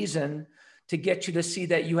a reason to get you to see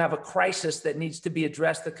that you have a crisis that needs to be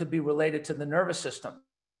addressed that could be related to the nervous system.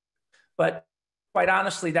 But quite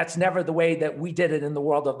honestly, that's never the way that we did it in the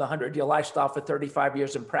world of the 100-year lifestyle for 35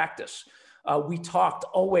 years in practice. We talked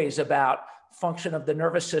always about function of the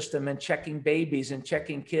nervous system and checking babies and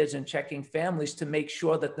checking kids and checking families to make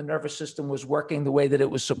sure that the nervous system was working the way that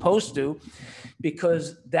it was supposed to,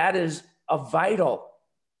 because that is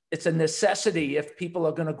it's a necessity if people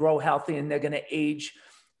are going to grow healthy and they're going to age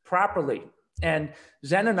properly. And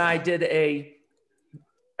Zen and I did a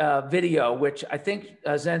video, which I think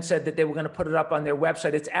Zen said that they were going to put it up on their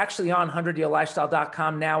website. It's actually on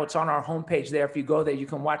 100yearlifestyle.com now. It's on our homepage there. If you go there, you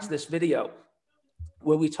can watch this video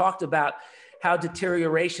where we talked about how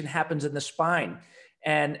deterioration happens in the spine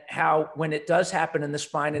and how when it does happen in the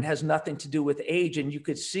spine, it has nothing to do with age. And you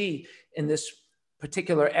could see in this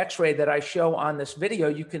particular x-ray that I show on this video,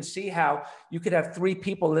 you can see how you could have 3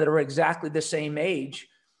 people that are exactly the same age,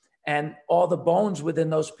 and all the bones within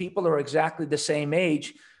those people are exactly the same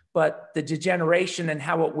age, but the degeneration and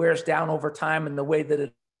how it wears down over time and the way that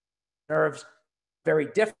it nerves very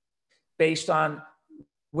different based on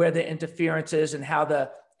where the interference is and how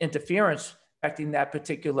the interference affecting that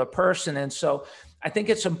particular person. And so I think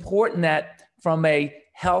it's important that from a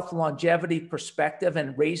health longevity perspective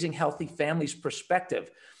and raising healthy families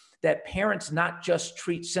perspective, that parents not just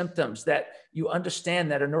treat symptoms, that you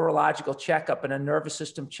understand that a neurological checkup and a nervous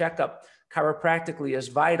system checkup chiropractically is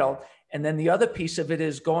vital. And then the other piece of it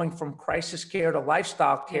is going from crisis care to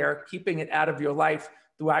lifestyle care, keeping it out of your life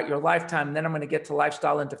throughout your lifetime. And then I'm going to get to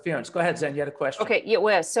lifestyle interference. Go ahead, Zen, you had a question. Okay, yeah,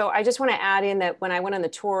 well, so I just want to add in that when I went on the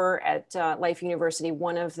tour at Life University,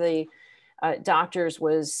 one of the doctors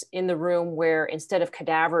was in the room where instead of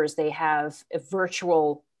cadavers, they have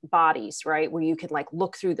virtual bodies, right? Where you can like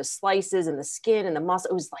look through the slices and the skin and the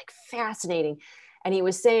muscle. It was like fascinating. And he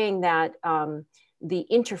was saying that the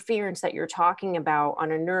interference that you're talking about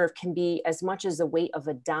on a nerve can be as much as the weight of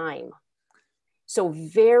a dime. So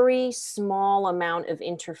very small amount of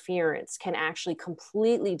interference can actually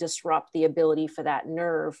completely disrupt the ability for that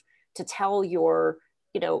nerve to tell your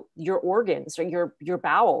organs or your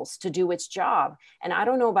bowels to do its job. And I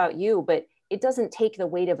don't know about you, but it doesn't take the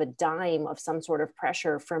weight of a dime of some sort of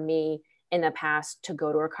pressure for me in the past to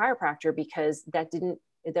go to a chiropractor, because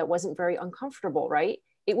that wasn't very uncomfortable, right?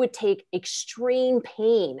 It would take extreme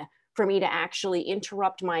pain for me to actually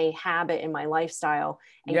interrupt my habit and my lifestyle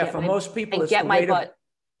and most people, get my butt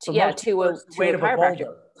to a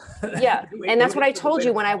chiropractor. Yeah. And that's what I told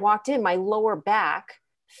you when I walked in. My lower back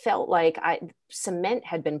felt like cement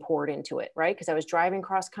had been poured into it, right? Because I was driving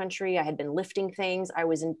cross country, I had been lifting things, I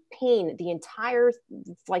was in pain the entire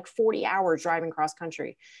like 40 hours driving cross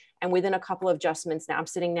country. And within a couple of adjustments, now I'm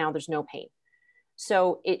sitting now, there's no pain.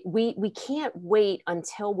 So we can't wait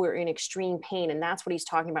until we're in extreme pain. And that's what he's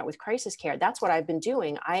talking about with crisis care. That's what I've been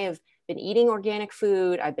doing. I have been eating organic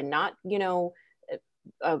food. I've been not,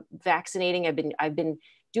 vaccinating. I've been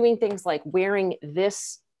doing things like wearing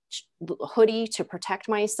this hoodie to protect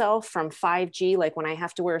myself from 5G. Like when I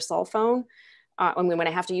have to wear a cell phone, when I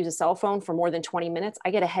have to use a cell phone for more than 20 minutes, I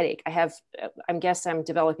get a headache. I'm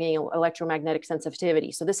developing electromagnetic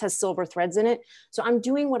sensitivity. So this has silver threads in it. So I'm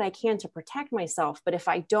doing what I can to protect myself. But if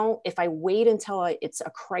I wait until it's a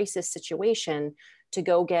crisis situation to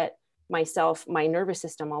go get my nervous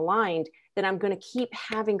system aligned, then I'm going to keep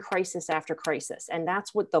having crisis after crisis. And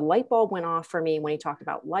that's what the light bulb went off for me when he talked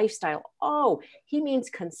about lifestyle. Oh, he means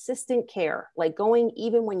consistent care, like going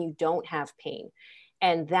even when you don't have pain.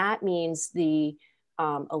 And that means the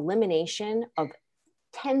elimination of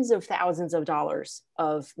tens of thousands of dollars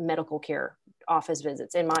of medical care office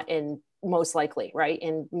visits in most likely, right?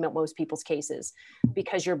 In most people's cases,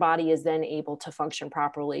 because your body is then able to function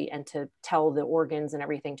properly and to tell the organs and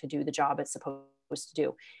everything to do the job it's supposed to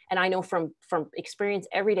do. And I know from experience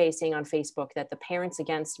every day seeing on Facebook that the parents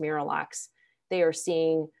against Miralax, they are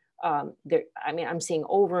seeing I'm seeing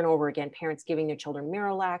over and over again, parents giving their children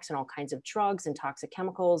Miralax and all kinds of drugs and toxic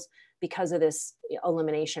chemicals because of this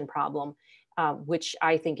elimination problem, which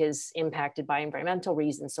I think is impacted by environmental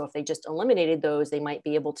reasons. So if they just eliminated those, they might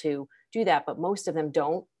be able to do that. But most of them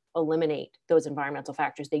don't eliminate those environmental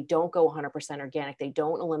factors. They don't go 100% organic. They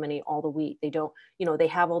don't eliminate all the wheat. They don't, they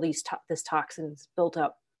have all these this toxins built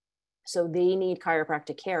up. So they need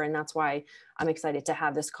chiropractic care. And that's why I'm excited to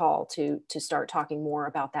have this call to start talking more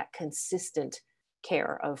about that consistent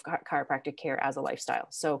care of chiropractic care as a lifestyle.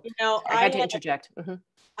 So I had to interject.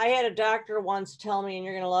 I had a doctor once tell me, and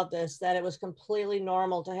you're going to love this, that it was completely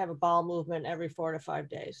normal to have a bowel movement every 4 to 5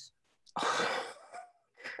 days.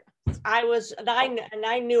 I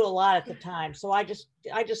knew a lot at the time. So I just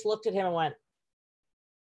looked at him and went,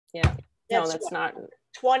 yeah, no, that's not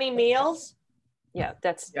 20 meals. Yeah,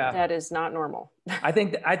 that is not normal. I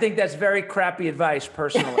think that's very crappy advice,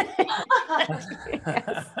 personally.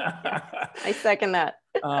 I second that.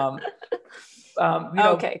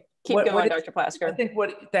 Okay, keep going, Dr. Plasker.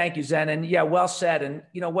 Thank you, Zen, and yeah, well said. And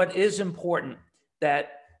what is important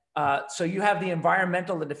that so you have the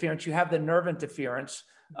environmental interference, you have the nerve interference.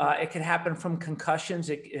 It can happen from concussions.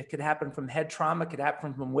 It could happen from head trauma. It could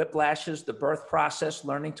happen from whiplashes, the birth process,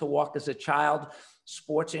 learning to walk as a child,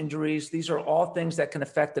 sports injuries. These are all things that can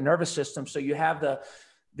affect the nervous system. So you have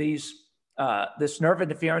this nerve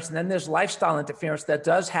interference, and then there's lifestyle interference that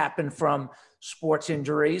does happen from sports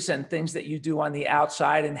injuries and things that you do on the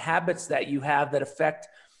outside and habits that you have that affect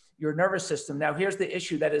your nervous system. Now, here's the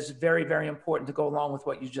issue that is very, very important to go along with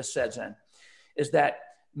what you just said, Zen, is that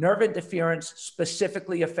nerve interference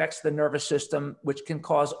specifically affects the nervous system, which can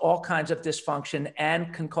cause all kinds of dysfunction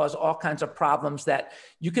and can cause all kinds of problems that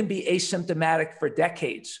you can be asymptomatic for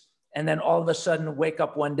decades and then all of a sudden wake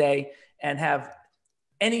up one day and have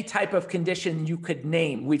any type of condition you could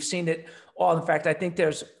name. We've seen it all. In fact, I think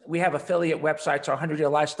we have affiliate websites, our 100-Year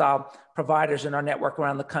Lifestyle providers in our network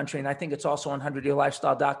around the country, and I think it's also on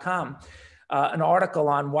 100yearlifestyle.com, an article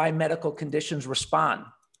on why medical conditions respond,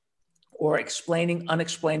 or explaining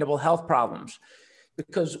unexplainable health problems.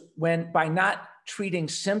 Because by not treating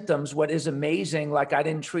symptoms, what is amazing, like I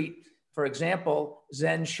didn't treat, for example,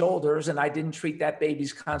 Zen's shoulders, and I didn't treat that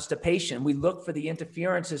baby's constipation. We look for the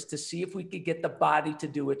interferences to see if we could get the body to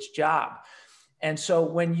do its job. And so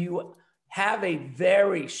when you have a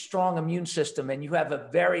very strong immune system and you have a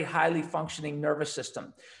very highly functioning nervous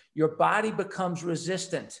system, your body becomes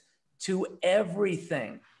resistant to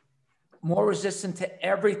everything. More resistant to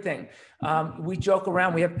everything. We joke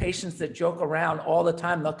around. We have patients that joke around all the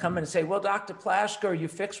time. They'll come in and say, well, Dr. Plasker, you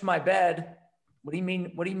fixed my bed. What do you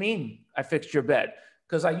mean? What do you mean I fixed your bed?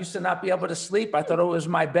 Because I used to not be able to sleep. I thought it was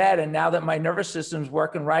my bed. And now that my nervous system's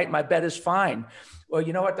working right, my bed is fine. Well,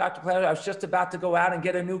 you know what, Dr. Plasker, I was just about to go out and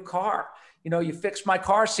get a new car. You fixed my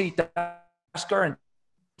car seat, Plasker, and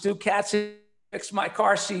 2 cats fixed my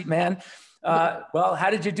car seat, man. Well,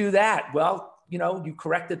 how did you do that? Well, you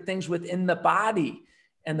corrected things within the body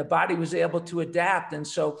and the body was able to adapt. And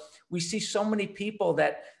so we see so many people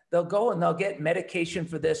that they'll go and they'll get medication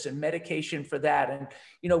for this and medication for that. And,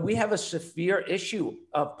 we have a severe issue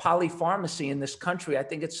of polypharmacy in this country. I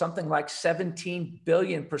think it's something like 17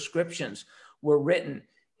 billion prescriptions were written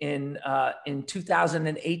in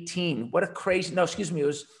 2018. What a crazy, no, excuse me, it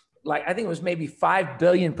was like, I think it was maybe 5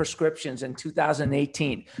 billion prescriptions in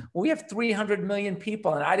 2018. We have 300 million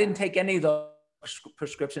people, and I didn't take any of those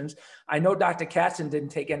prescriptions. I know Dr. Katzen didn't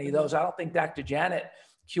take any of those. I don't think Dr. Janet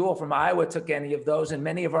Kuehl from Iowa took any of those, and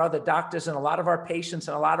many of our other doctors and a lot of our patients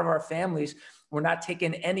and a lot of our families were not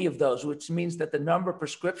taking any of those, which means that the number of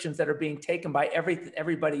prescriptions that are being taken by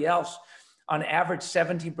everybody else, on average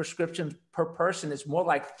 17 prescriptions per person, is more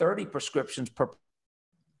like 30 prescriptions per person.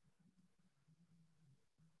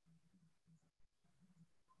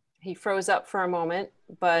 He froze up for a moment,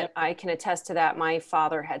 but I can attest to that. My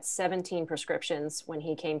father had 17 prescriptions when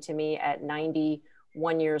he came to me at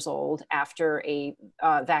 91 years old after a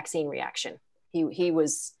vaccine reaction. He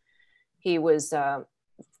was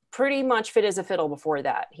pretty much fit as a fiddle before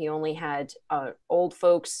that. He only had old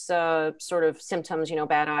folks sort of symptoms, you know,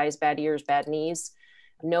 bad eyes, bad ears, bad knees,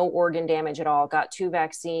 no organ damage at all. Got 2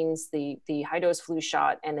 vaccines, the high dose flu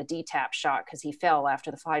shot and the DTaP shot, because he fell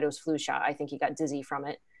after the high dose flu shot. I think he got dizzy from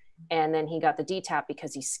it. And then he got the DTaP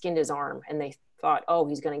because he skinned his arm, and they thought, oh,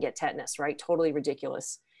 he's going to get tetanus, right? Totally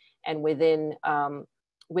ridiculous. And within 2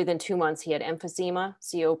 months, he had emphysema,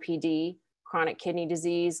 COPD, chronic kidney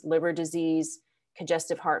disease, liver disease,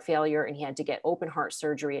 congestive heart failure, and he had to get open heart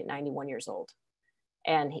surgery at 91 years old.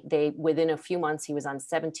 And within a few months, he was on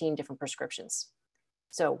 17 different prescriptions.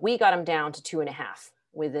 So we got him down to 2.5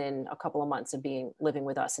 within a couple of months of living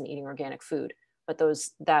with us and eating organic food. But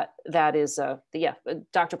that is yeah,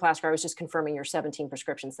 Dr. Plasker, I was just confirming your 17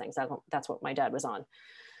 prescriptions things. That's what my dad was on.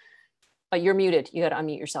 You're muted. You got to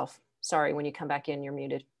unmute yourself. Sorry, when you come back in, you're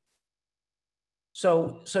muted.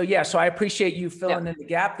 So I appreciate you filling in the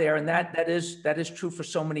gap there. And that is true for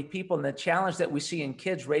so many people. And the challenge that we see in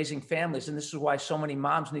kids raising families, and this is why so many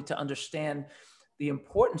moms need to understand the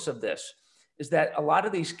importance of this, is that a lot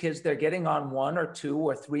of these kids, they're getting on 1 or 2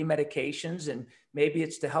 or 3 medications, and maybe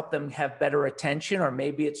it's to help them have better attention, or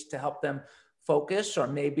maybe it's to help them focus, or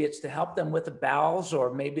maybe it's to help them with the bowels,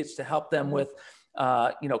 or maybe it's to help them with,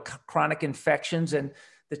 chronic infections. And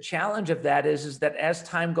the challenge of that is that as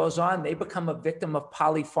time goes on, they become a victim of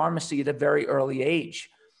polypharmacy at a very early age.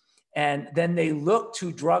 And then they look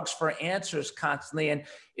to drugs for answers constantly. And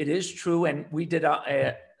it is true. And we did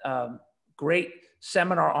a great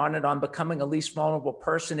seminar on it, on becoming a least vulnerable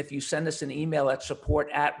person. If you send us an email at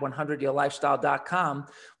support@100yearlifestyle.com,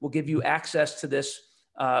 we'll give you access to this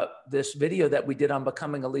video that we did on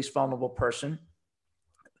becoming a least vulnerable person.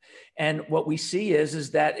 And what we see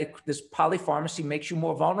is that this polypharmacy makes you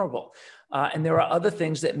more vulnerable. And there are other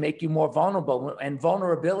things that make you more vulnerable. And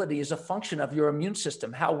vulnerability is a function of your immune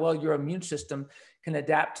system, how well your immune system can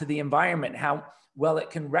adapt to the environment, how well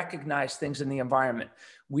it can recognize things in the environment.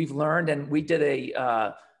 We've learned, and we did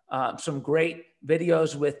some great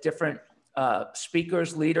videos with different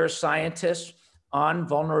speakers, leaders, scientists on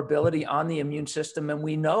vulnerability, on the immune system. And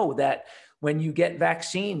we know that when you get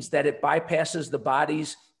vaccines, that it bypasses the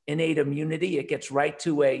body's innate immunity. It goes right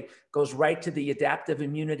to the adaptive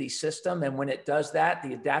immunity system. And when it does that,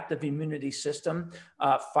 the adaptive immunity system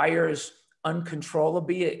fires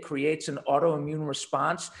uncontrollably. It creates an autoimmune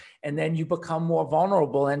response, and then you become more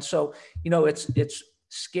vulnerable. And so, it's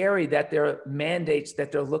scary that there are mandates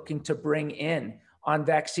that they're looking to bring in on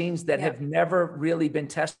vaccines that have never really been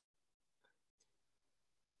tested.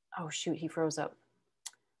 Oh, shoot, he froze up.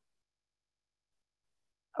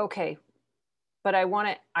 Okay. But I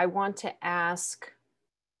want to ask,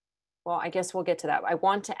 well, I guess we'll get to that. I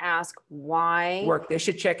want to ask why. They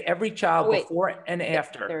should check every child before and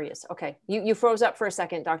after. There he is. Okay. You froze up for a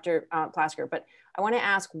second, Dr. Plasker, but I want to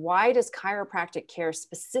ask, why does chiropractic care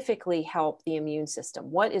specifically help the immune system?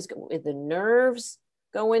 What is the nerves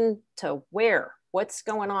going to where? What's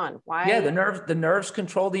going on? Why? Yeah, the nerves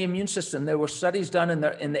control the immune system. There were studies done in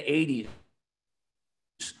the 80s.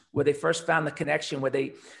 Where they first found the connection, where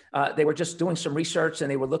they were just doing some research,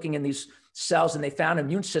 and they were looking in these cells, and they found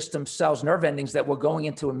immune system cells, nerve endings that were going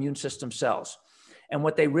into immune system cells. And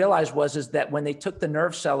what they realized is that when they took the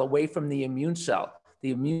nerve cell away from the immune cell,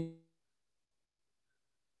 the immune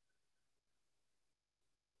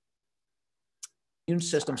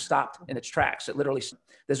system stopped in its tracks. It literally,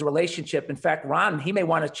 there's a relationship. In fact, Ron, he may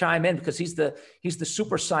want to chime in because he's the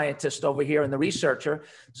super scientist over here and the researcher.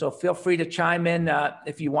 So feel free to chime in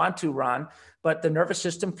if you want to, Ron. But the nervous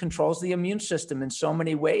system controls the immune system in so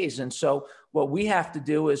many ways. And so what we have to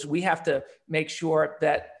do is we have to make sure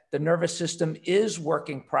that the nervous system is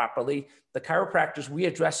working properly. The chiropractors, we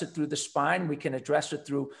address it through the spine. We can address it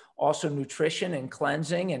through also nutrition and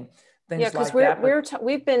cleansing and things like that.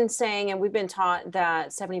 We've been saying, and we've been taught that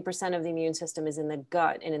 70% of the immune system is in the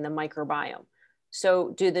gut and in the microbiome. So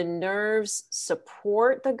do the nerves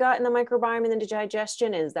support the gut and the microbiome and the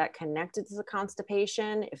digestion? Is that connected to the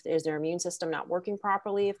constipation? Is their immune system not working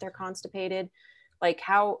properly if they're constipated? Like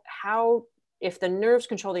how, if the nerves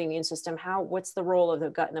control the immune system, what's the role of the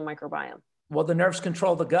gut and the microbiome? Well, the nerves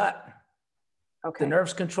control the gut. Okay. The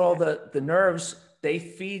nerves control the nerves. They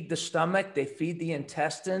feed the stomach. They feed the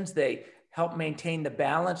intestines. They help maintain the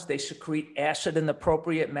balance. They secrete acid in the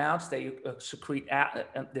appropriate amounts. They secrete,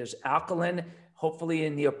 there's alkaline, hopefully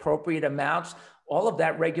in the appropriate amounts. All of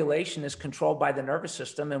that regulation is controlled by the nervous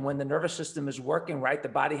system. And when the nervous system is working right, the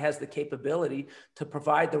body has the capability to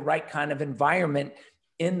provide the right kind of environment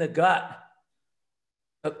in the gut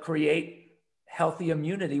to create healthy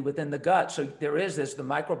immunity within the gut. So there's the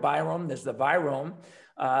microbiome, there's the virome,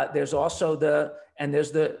 there's also the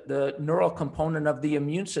neural component of the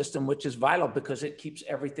immune system, which is vital because it keeps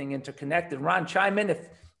everything interconnected. Ron, chime in if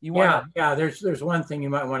you want. Yeah, there's one thing you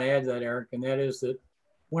might want to add to that, Eric, and that is that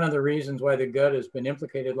one of the reasons why the gut has been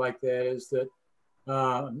implicated like that is that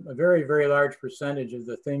a very, very large percentage of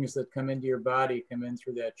the things that come into your body come in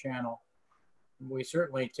through that channel. We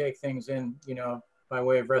certainly take things in, by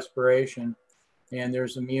way of respiration, and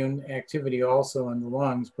there's immune activity also in the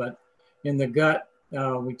lungs, but in the gut,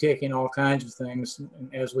 we take in all kinds of things.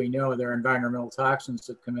 As we know, there are environmental toxins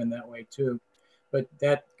that come in that way too. But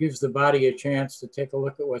that gives the body a chance to take a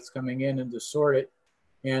look at what's coming in and to sort it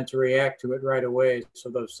and to react to it right away. So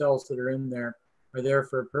those cells that are in there are there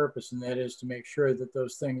for a purpose, and that is to make sure that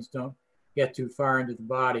those things don't get too far into the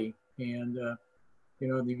body. And, the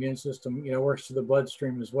immune system, works through the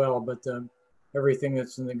bloodstream as well, but everything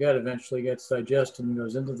that's in the gut eventually gets digested and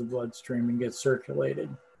goes into the bloodstream and gets circulated.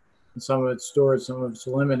 And some of it's stored, some of it's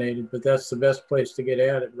eliminated, but that's the best place to get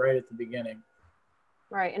at it right at the beginning.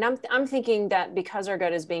 Right. And I'm thinking that because our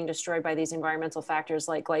gut is being destroyed by these environmental factors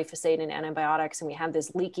like glyphosate and antibiotics, and we have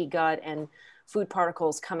this leaky gut and food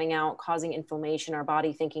particles coming out, causing inflammation, our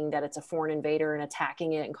body thinking that it's a foreign invader and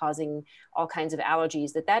attacking it and causing all kinds of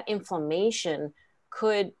allergies, that inflammation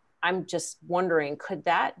I'm just wondering, could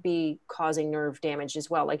that be causing nerve damage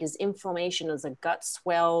as well? Like, is inflammation, does the gut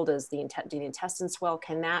swell? Does the intestine swell?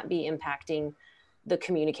 Can that be impacting the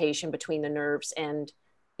communication between the nerves and,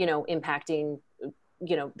 impacting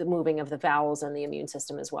the moving of the bowels and the immune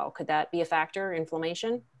system as well? Could that be a factor,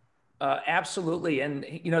 inflammation? Absolutely. And,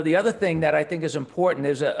 the other thing that I think is important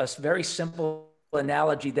is a very simple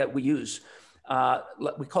analogy that we use.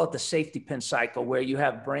 We call it the safety pin cycle, where you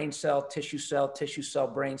have brain cell, tissue cell,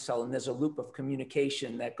 brain cell, and there's a loop of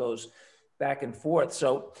communication that goes back and forth.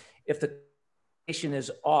 So if the communication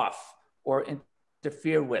is off or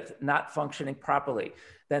interfered with, not functioning properly,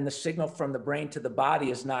 then the signal from the brain to the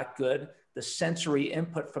body is not good. The sensory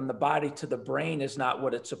input from the body to the brain is not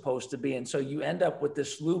what it's supposed to be. And so you end up with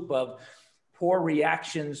this loop of poor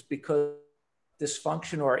reactions because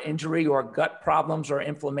dysfunction or injury or gut problems or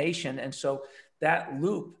inflammation. And so that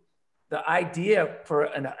loop, the idea for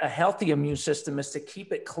a healthy immune system is to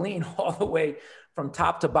keep it clean all the way from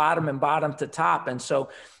top to bottom and bottom to top. And so,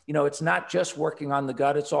 it's not just working on the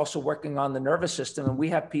gut, it's also working on the nervous system. And we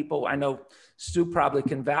have people, I know Stu probably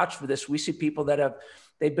can vouch for this. We see people that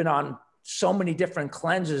they've been on so many different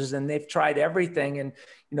cleanses and they've tried everything, and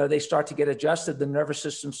they start to get adjusted, the nervous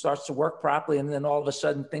system starts to work properly, and then all of a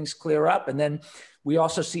sudden things clear up. And then we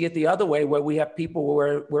also see it the other way, where we have people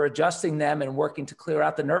where we're adjusting them and working to clear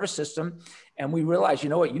out the nervous system, and we realize, you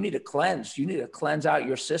need to cleanse out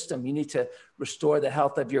your system, you need to restore the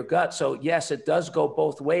health of your gut. So yes, it does go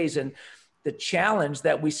both ways. And the challenge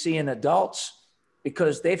that we see in adults,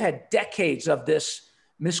 because they've had decades of this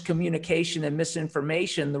miscommunication and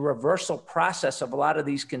misinformation, the reversal process of a lot of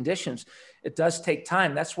these conditions, it does take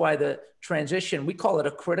time. That's why the transition, we call it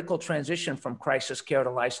a critical transition from crisis care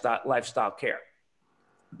to lifestyle care,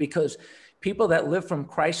 because people that live from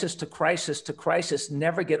crisis to crisis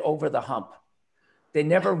never get over the hump. They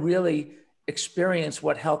never really experience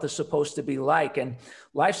what health is supposed to be like. And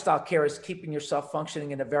lifestyle care is keeping yourself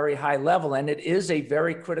functioning at a very high level. And it is a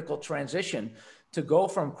very critical transition to go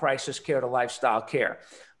from crisis care to lifestyle care.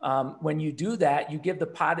 When you do that, you give the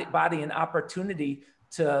body an opportunity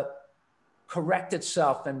to correct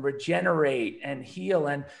itself and regenerate and heal.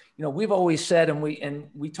 And, we've always said, and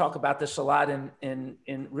we talk about this a lot in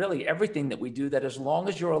really everything that we do, that as long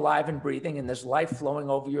as you're alive and breathing and there's life flowing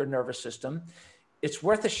over your nervous system, it's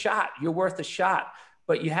worth a shot. You're worth a shot,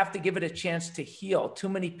 but you have to give it a chance to heal. Too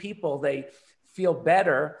many people, they feel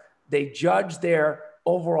better. They judge their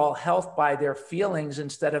overall health by their feelings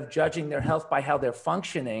instead of judging their health by how they're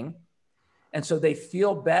functioning. And so they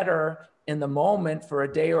feel better in the moment for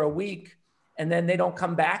a day or a week, and then they don't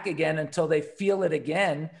come back again until they feel it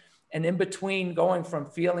again. And in between going from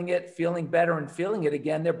feeling it, feeling better, and feeling it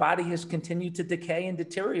again, their body has continued to decay and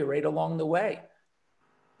deteriorate along the way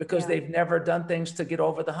because they've never done things to get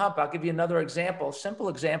over the hump. I'll give you another example, simple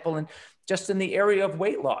example, and just in the area of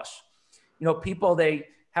weight loss. You know, people, they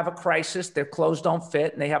have a crisis, their clothes don't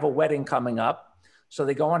fit, and they have a wedding coming up. So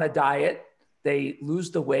they go on a diet, they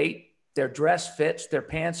lose the weight, their dress fits, their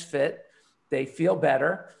pants fit, they feel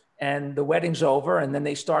better, and the wedding's over, and then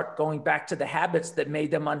they start going back to the habits that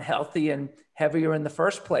made them unhealthy and heavier in the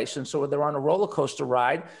first place. And so they're on a roller coaster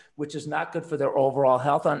ride, which is not good for their overall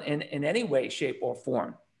health in any way, shape, or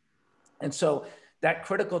form. And so that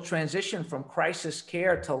critical transition from crisis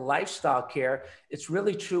care to lifestyle care, it's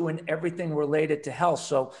really true in everything related to health.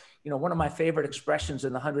 So, you know, one of my favorite expressions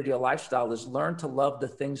in the 100-Year Lifestyle is learn to love the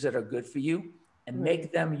things that are good for you and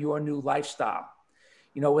make them your new lifestyle.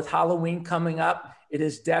 You know, with Halloween coming up, it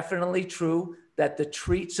is definitely true that the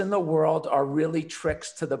treats in the world are really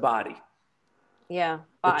tricks to the body. Yeah.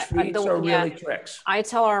 The treats are really tricks. I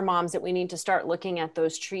tell our moms that we need to start looking at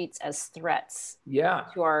those treats as threats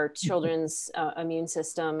to our children's immune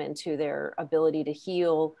system and to their ability to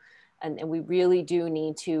heal. And we really do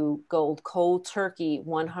need to go cold turkey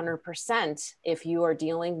 100% if you are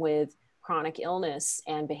dealing with chronic illness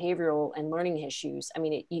and behavioral and learning issues. I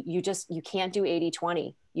mean, you can't do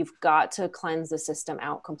 80-20. You've got to cleanse the system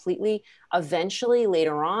out completely. Eventually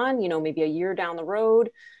later on, you know, maybe a year down the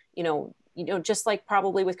road, you know, just like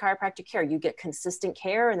probably with chiropractic care, you get consistent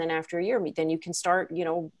care. And then after a year, then you can start, you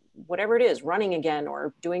know, whatever it is, running again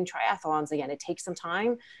or doing triathlons again. It takes some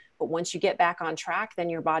time, but once you get back on track, then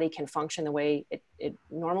your body can function the way it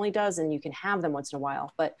normally does. And you can have them once in a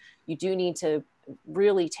while, but you do need to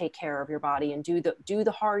really take care of your body and do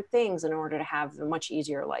the hard things in order to have a much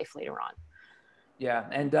easier life later on. Yeah.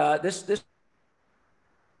 And this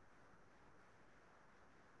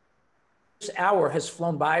hour has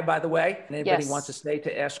flown by the way. And anybody wants to stay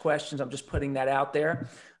to ask questions, I'm just putting that out there.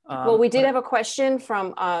 Well, we did have a question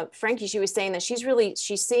from Frankie. She was saying that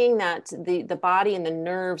she's seeing that the body and the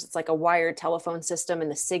nerves, it's like a wired telephone system,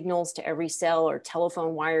 and the signals to every cell or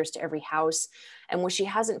telephone wires to every house. And what she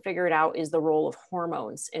hasn't figured out is the role of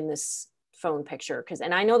hormones in this phone picture.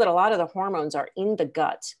 And I know that a lot of the hormones are in the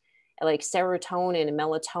gut, like serotonin and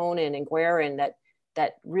melatonin and guarin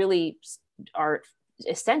that really are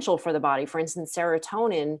essential for the body. For instance,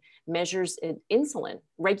 serotonin measures insulin,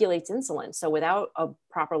 regulates insulin. So without a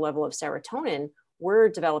proper level of serotonin, we're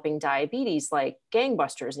developing diabetes like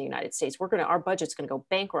gangbusters in the United States. Our budget's going to go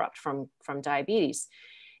bankrupt from diabetes.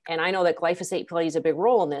 And I know that glyphosate plays a big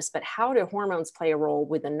role in this, but how do hormones play a role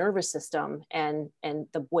with the nervous system and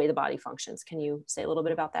the way the body functions? Can you say a little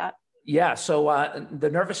bit about that? Yeah. So the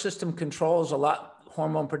nervous system controls a lot.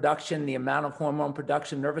 Hormone production, the amount of hormone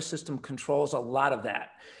production, nervous system controls a lot of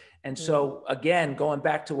that. And so again, going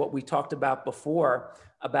back to what we talked about before,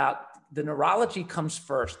 about the neurology comes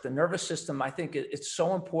first. The nervous system, I think it's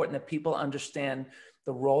so important that people understand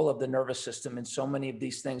the role of the nervous system in so many of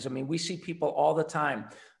these things. I mean, we see people all the time,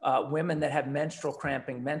 women that have menstrual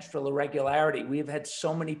cramping, menstrual irregularity. We've had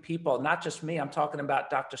so many people, not just me, I'm talking about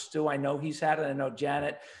Dr. Stu. I know he's had it. I know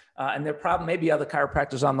Janet. And there probably may be other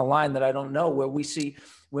chiropractors on the line that I don't know, where we see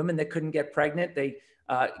women that couldn't get pregnant. They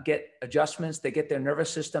get adjustments, they get their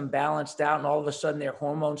nervous system balanced out, and all of a sudden their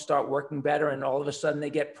hormones start working better, and all of a sudden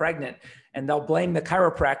they get pregnant, and they'll blame the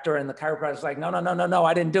chiropractor, and the chiropractor's like, no,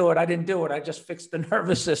 I didn't do it. I just fixed the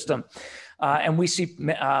nervous system. And we see,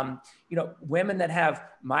 women that have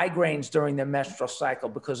migraines during their menstrual cycle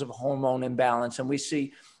because of hormone imbalance, and we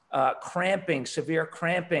see cramping, severe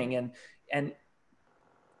cramping, and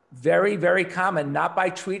very, very common, not by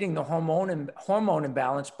treating the hormone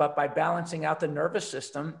imbalance, but by balancing out the nervous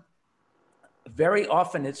system. Very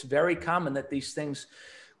often, it's very common that these things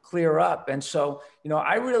clear up. And so,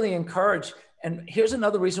 I really encourage, and here's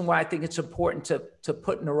another reason why I think it's important to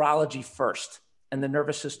put neurology first and the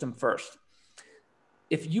nervous system first.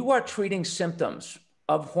 If you are treating symptoms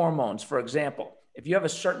of hormones, for example, if you have a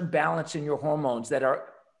certain balance in your hormones that are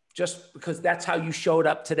just because that's how you showed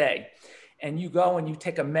up today, and you go and you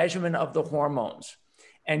take a measurement of the hormones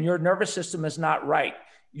and your nervous system is not right,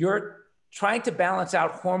 you're trying to balance out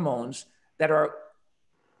hormones that are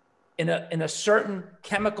in a certain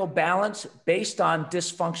chemical balance based on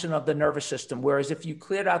dysfunction of the nervous system. Whereas if you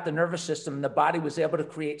cleared out the nervous system and the body was able to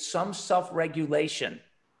create some self-regulation,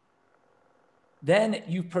 then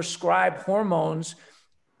you prescribe hormones,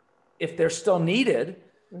 if they're still needed,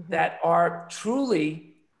 that are truly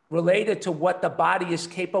related to what the body is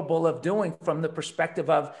capable of doing from the perspective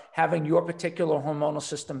of having your particular hormonal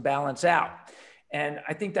system balance out. And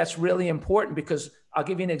I think that's really important because I'll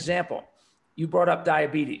give you an example. You brought up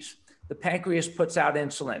diabetes. The pancreas puts out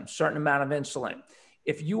insulin, certain amount of insulin.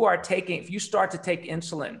 If you start to take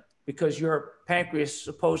insulin because your pancreas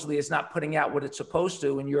supposedly is not putting out what it's supposed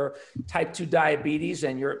to, and your type 2 diabetes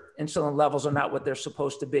and your insulin levels are not what they're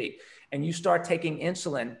supposed to be, and you start taking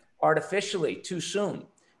insulin artificially too soon,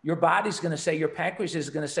 your body's going to say, your pancreas is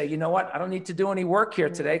going to say, you know what, I don't need to do any work here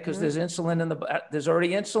today because there's insulin there's already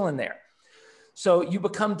insulin there. So you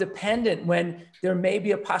become dependent when there may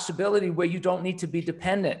be a possibility where you don't need to be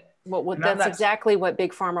dependent. Well, that's exactly what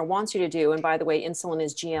Big Pharma wants you to do. And by the way, insulin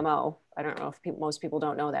is GMO. I don't know if most people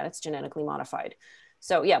don't know that. It's genetically modified.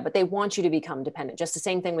 So yeah, but they want you to become dependent. Just the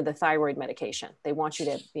same thing with the thyroid medication. They want you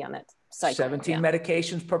to be on that cycle. 17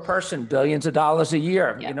 medications per person, billions of dollars a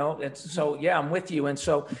year, you know, so yeah, I'm with you. And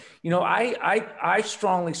so, you know, I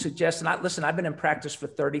strongly suggest, and listen, I've been in practice for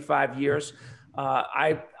 35 years.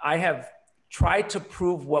 I have tried to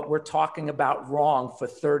prove what we're talking about wrong for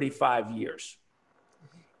 35 years.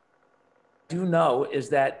 Do know is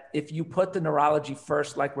that if you put the neurology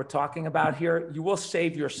first, like we're talking about here, you will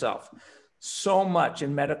save yourself so much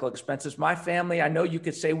in medical expenses. My family, I know you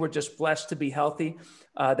could say we're just blessed to be healthy,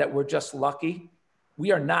 that we're just lucky.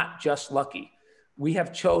 We are not just lucky. We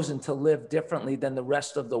have chosen to live differently than the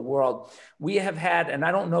rest of the world. We have had, and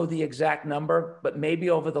I don't know the exact number, but maybe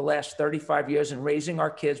over the last 35 years in raising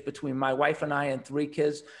our kids, between my wife and I and 3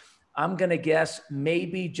 kids, I'm going to guess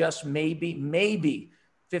maybe, just maybe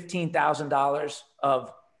 $15,000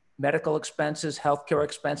 of medical expenses, healthcare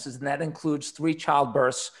expenses, and that includes 3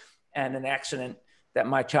 childbirths and an accident that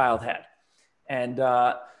my child had. And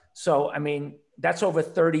so, I mean, that's over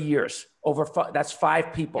 30 years. That's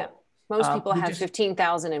 5 people. Yeah. Most people have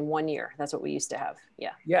 15,000 in 1 year. That's what we used to have.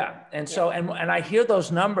 Yeah. Yeah. And so, and I hear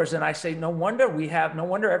those numbers and I say, no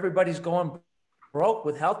wonder everybody's going broke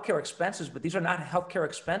with healthcare expenses, but these are not healthcare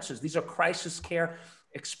expenses. These are crisis care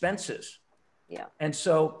expenses. Yeah. And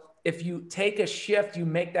so if you take a shift, you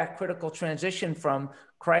make that critical transition from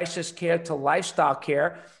crisis care to lifestyle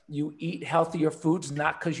care. You eat healthier foods,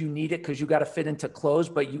 not because you need it, because you got to fit into clothes,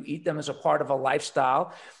 but you eat them as a part of a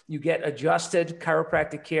lifestyle. You get adjusted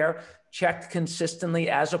chiropractic care, checked consistently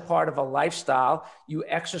as a part of a lifestyle. You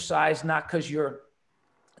exercise, not because you're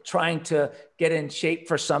trying to get in shape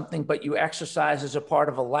for something, but you exercise as a part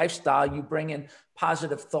of a lifestyle. You bring in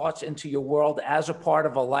positive thoughts into your world as a part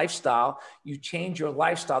of a lifestyle. You change your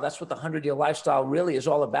lifestyle. That's what the 100-year lifestyle really is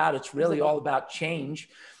all about. It's really all about change.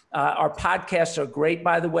 Our podcasts are great,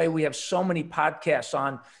 by the way. We have so many podcasts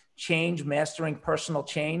on change, mastering personal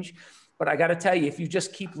change. But I got to tell you, if you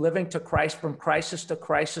just keep living to Christ, from crisis to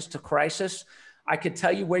crisis to crisis, I could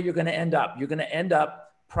tell you where you're going to end up. You're going to end up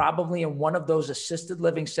probably in one of those assisted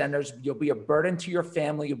living centers. You'll be a burden to your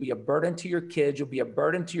family. You'll be a burden to your kids. You'll be a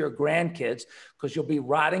burden to your grandkids, because you'll be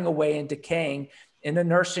rotting away and decaying in a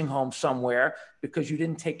nursing home somewhere because you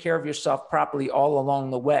didn't take care of yourself properly all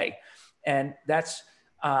along the way. And that's,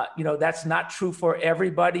 that's not true for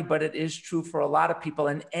everybody, but it is true for a lot of people,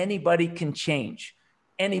 and anybody can change.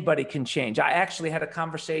 Anybody can change. I actually had a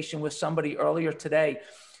conversation with somebody earlier today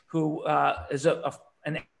who is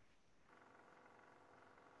an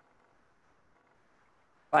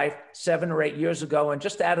life 7 or 8 years ago, and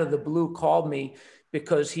just out of the blue called me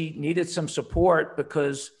because he needed some support,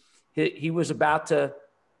 because he was about to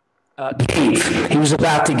he was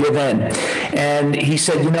about to give in. And he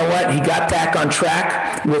said, you know what? He got back on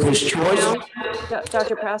track with his choice.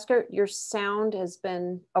 Dr. Plasker, your sound has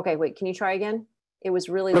been, okay, wait, can you try again? It was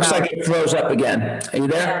really Looks loud. like it froze up again. Are you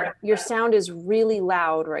there? Your sound is really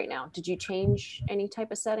loud right now. Did you change any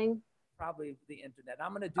type of setting? Probably the internet.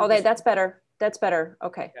 I'm going to do Oh, that's better. That's better.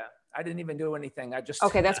 Okay. Yeah. I didn't even do anything. I just.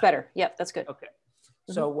 Okay. That's better. Yep. That's good. Okay.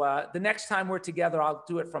 So the next time we're together, I'll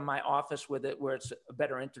do it from my office where it's a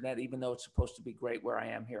better internet, even though it's supposed to be great where I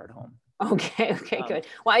am here at home. Okay. Okay, good.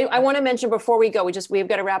 Well, I want to mention before we go, we've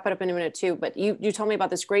got to wrap it up in a minute too, but you told me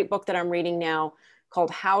about this great book that I'm reading now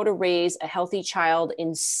called How to Raise a Healthy Child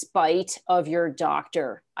in Spite of Your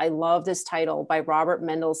Doctor. I love this title, by Robert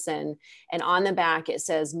Mendelsohn. And on the back, it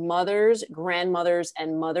says, mothers, grandmothers,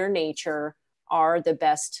 and Mother Nature are the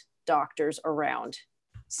best doctors around.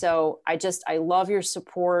 So I love your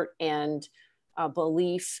support and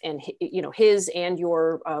belief, and his and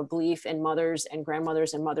your belief in mothers and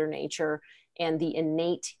grandmothers and Mother Nature, and the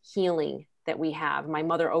innate healing that we have. My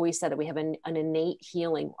mother always said that we have an innate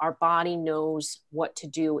healing. Our body knows what to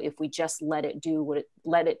do if we just let it do what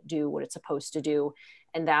it's supposed to do.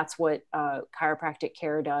 And that's what chiropractic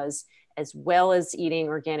care does, as well as eating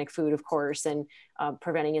organic food, of course, and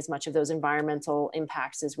preventing as much of those environmental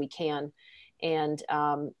impacts as we can. And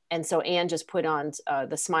so Anne just put on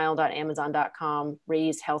the smile.amazon.com,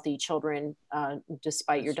 raise healthy children in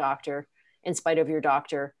spite of your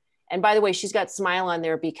doctor. And by the way, she's got Smile on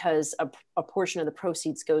there because a portion of the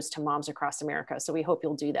proceeds goes to Moms Across America. So we hope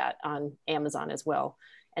you'll do that on Amazon as well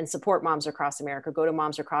and support Moms Across America. Go to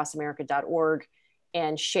momsacrossamerica.org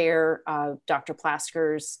and share Dr.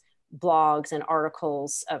 Plasker's blogs and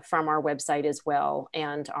articles from our website as well,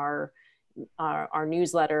 and our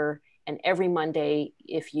newsletter. And every Monday,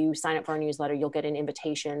 if you sign up for our newsletter, you'll get an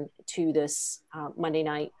invitation to this Monday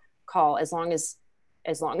night call. As long as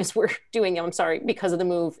we're doing it, I'm sorry, because of the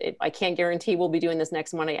move, I can't guarantee we'll be doing this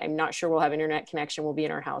next Monday. I'm not sure we'll have internet connection. We'll be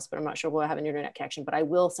in our house, but I'm not sure we'll have an internet connection. But I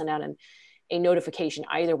will send out a notification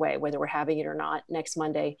either way, whether we're having it or not next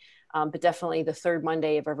Monday. But definitely the third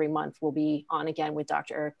Monday of every month, we'll be on again with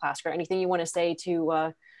Dr. Eric Plasker. Anything you want to say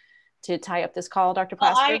to tie up this call, Dr.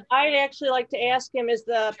 Plasker? I'd actually like to ask him, is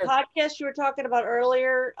the podcast you were talking about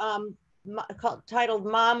earlier titled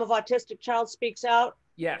Mom of Autistic Child Speaks Out?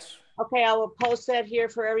 Yes. Okay, I will post that here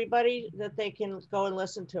for everybody that they can go and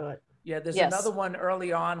listen to it. Yeah, there's another one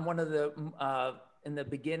early on, one of the, in the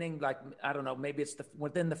beginning, like, I don't know, maybe it's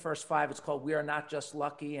within the first 5, it's called We Are Not Just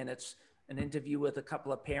Lucky. And it's an interview with a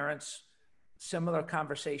couple of parents, similar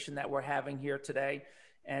conversation that we're having here today.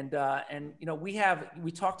 And you know,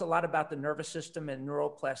 we talked a lot about the nervous system and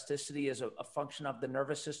neuroplasticity as a function of the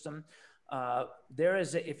nervous system.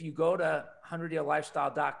 If you go to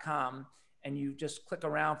 100yearlifestyle.com and you just click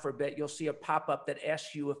around for a bit, you'll see a pop-up that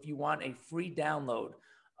asks you if you want a free download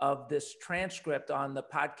of this transcript on the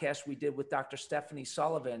podcast we did with Dr. Stephanie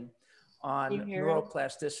Sullivan on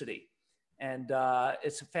neuroplasticity. And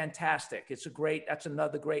it's fantastic. That's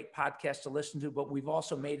another great podcast to listen to, but we've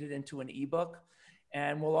also made it into an ebook.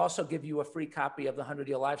 And we'll also give you a free copy of the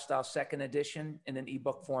 100-Year Lifestyle second edition in an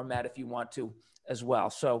ebook format if you want to as well.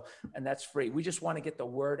 So, and that's free. We just want to get the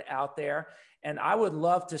word out there. And I would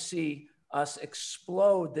love to see us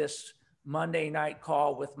explode this Monday night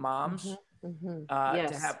call with moms to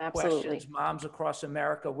have questions, moms across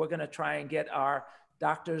America. We're going to try and get our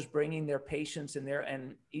doctors bringing their patients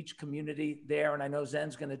and each community there. And I know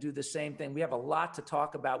Zen's going to do the same thing. We have a lot to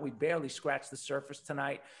talk about. We barely scratched the surface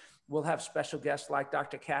tonight. We'll have special guests like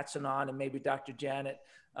Dr. Katzen on and maybe Dr. Janet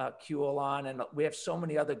Kuehl on. And we have so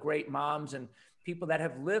many other great moms and people that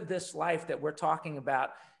have lived this life that we're talking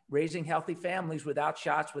about, raising healthy families without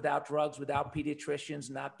shots, without drugs, without pediatricians,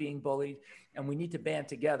 not being bullied. And we need to band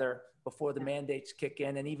together before the mandates kick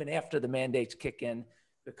in and even after the mandates kick in,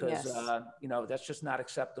 because, you know, that's just not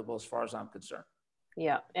acceptable as far as I'm concerned.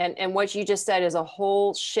 Yeah. And what you just said is a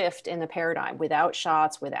whole shift in the paradigm: without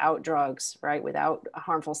shots, without drugs, right? Without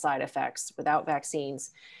harmful side effects, without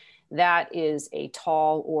vaccines. That is a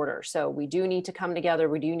tall order. So we do need to come together.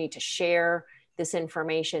 We do need to share this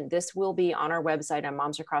information. This will be on our website on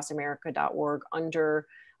momsacrossamerica.org under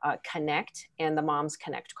Connect and the Moms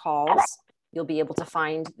Connect calls. You'll be able to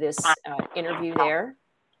find this interview there.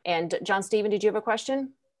 And John Stephen, did you have a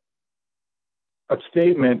question? A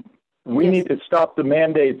statement. We need to stop the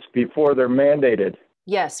mandates before they're mandated.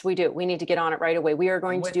 Yes, we do. We need to get on it right away. We are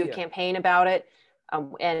going to do a campaign about it.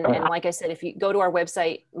 And like I said, if you go to our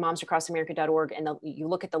website, momsacrossamerica.org, and you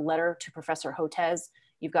look at the letter to Professor Hotez,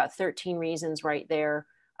 you've got 13 reasons right there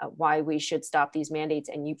why we should stop these mandates.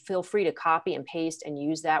 And you feel free to copy and paste and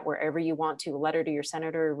use that wherever you want to. A letter to your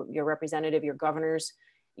senator, your representative, your governors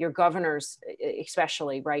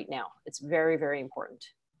especially right now. It's very, very important.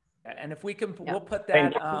 And if we can, we'll put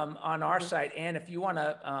that on our site. And if you want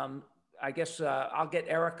to, I guess I'll get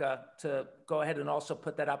Erica to go ahead and also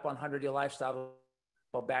put that up on 100-Year Lifestyle.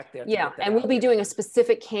 Back there. Yeah, and we'll be doing a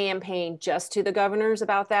specific campaign just to the governors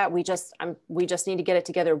about that. We just need to get it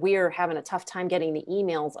together. We are having a tough time getting the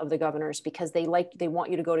emails of the governors because they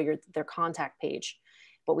want you to go to their contact page,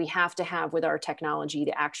 but we have to have with our technology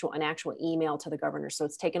an actual email to the governors. So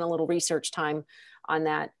it's taken a little research time on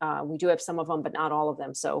that. We do have some of them, but not all of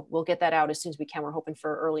them. So we'll get that out as soon as we can. We're hoping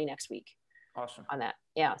for early next week. Awesome. On that.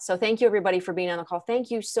 Yeah. So thank you everybody for being on the call.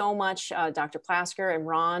 Thank you so much, Dr. Plasker and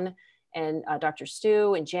Ron and Dr.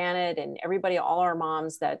 Stu and Janet and everybody, all our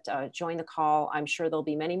moms that joined the call. I'm sure there'll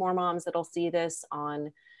be many more moms that'll see this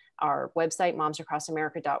on our website,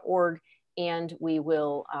 momsacrossamerica.org. And we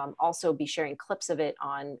will also be sharing clips of it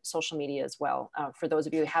on social media as well. For those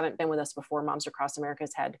of you who haven't been with us before, Moms Across America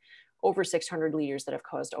has had over 600 leaders that have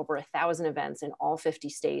caused over 1,000 events in all 50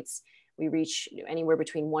 states. We reach anywhere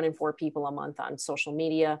between 1 and 4 people a month on social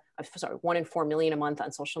media. 1 and 4 million a month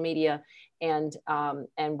on social media, and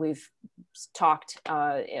we've talked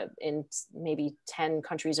in maybe 10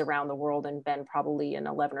 countries around the world and been probably in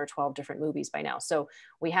 11 or 12 different movies by now. So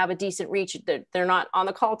we have a decent reach. They're not on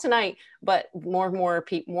the call tonight, but more and more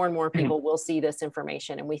people will see this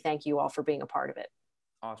information, and we thank you all for being a part of it.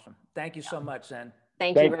 Awesome. Thank you so much, Zen.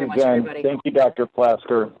 Thank you very much, Zen. everybody. Thank you, Dr.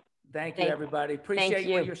 Plasker. Thank you, everybody. Appreciate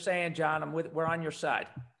what you're saying, John. We're on your side.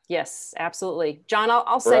 Yes, absolutely. John,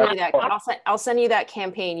 I'll send you that. I'll send you that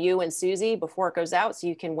campaign, you and Susie, before it goes out, so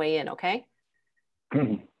you can weigh in. Okay.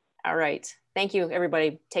 All right. Thank you,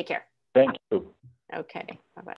 everybody. Take care. Thank you. Okay. Bye-bye.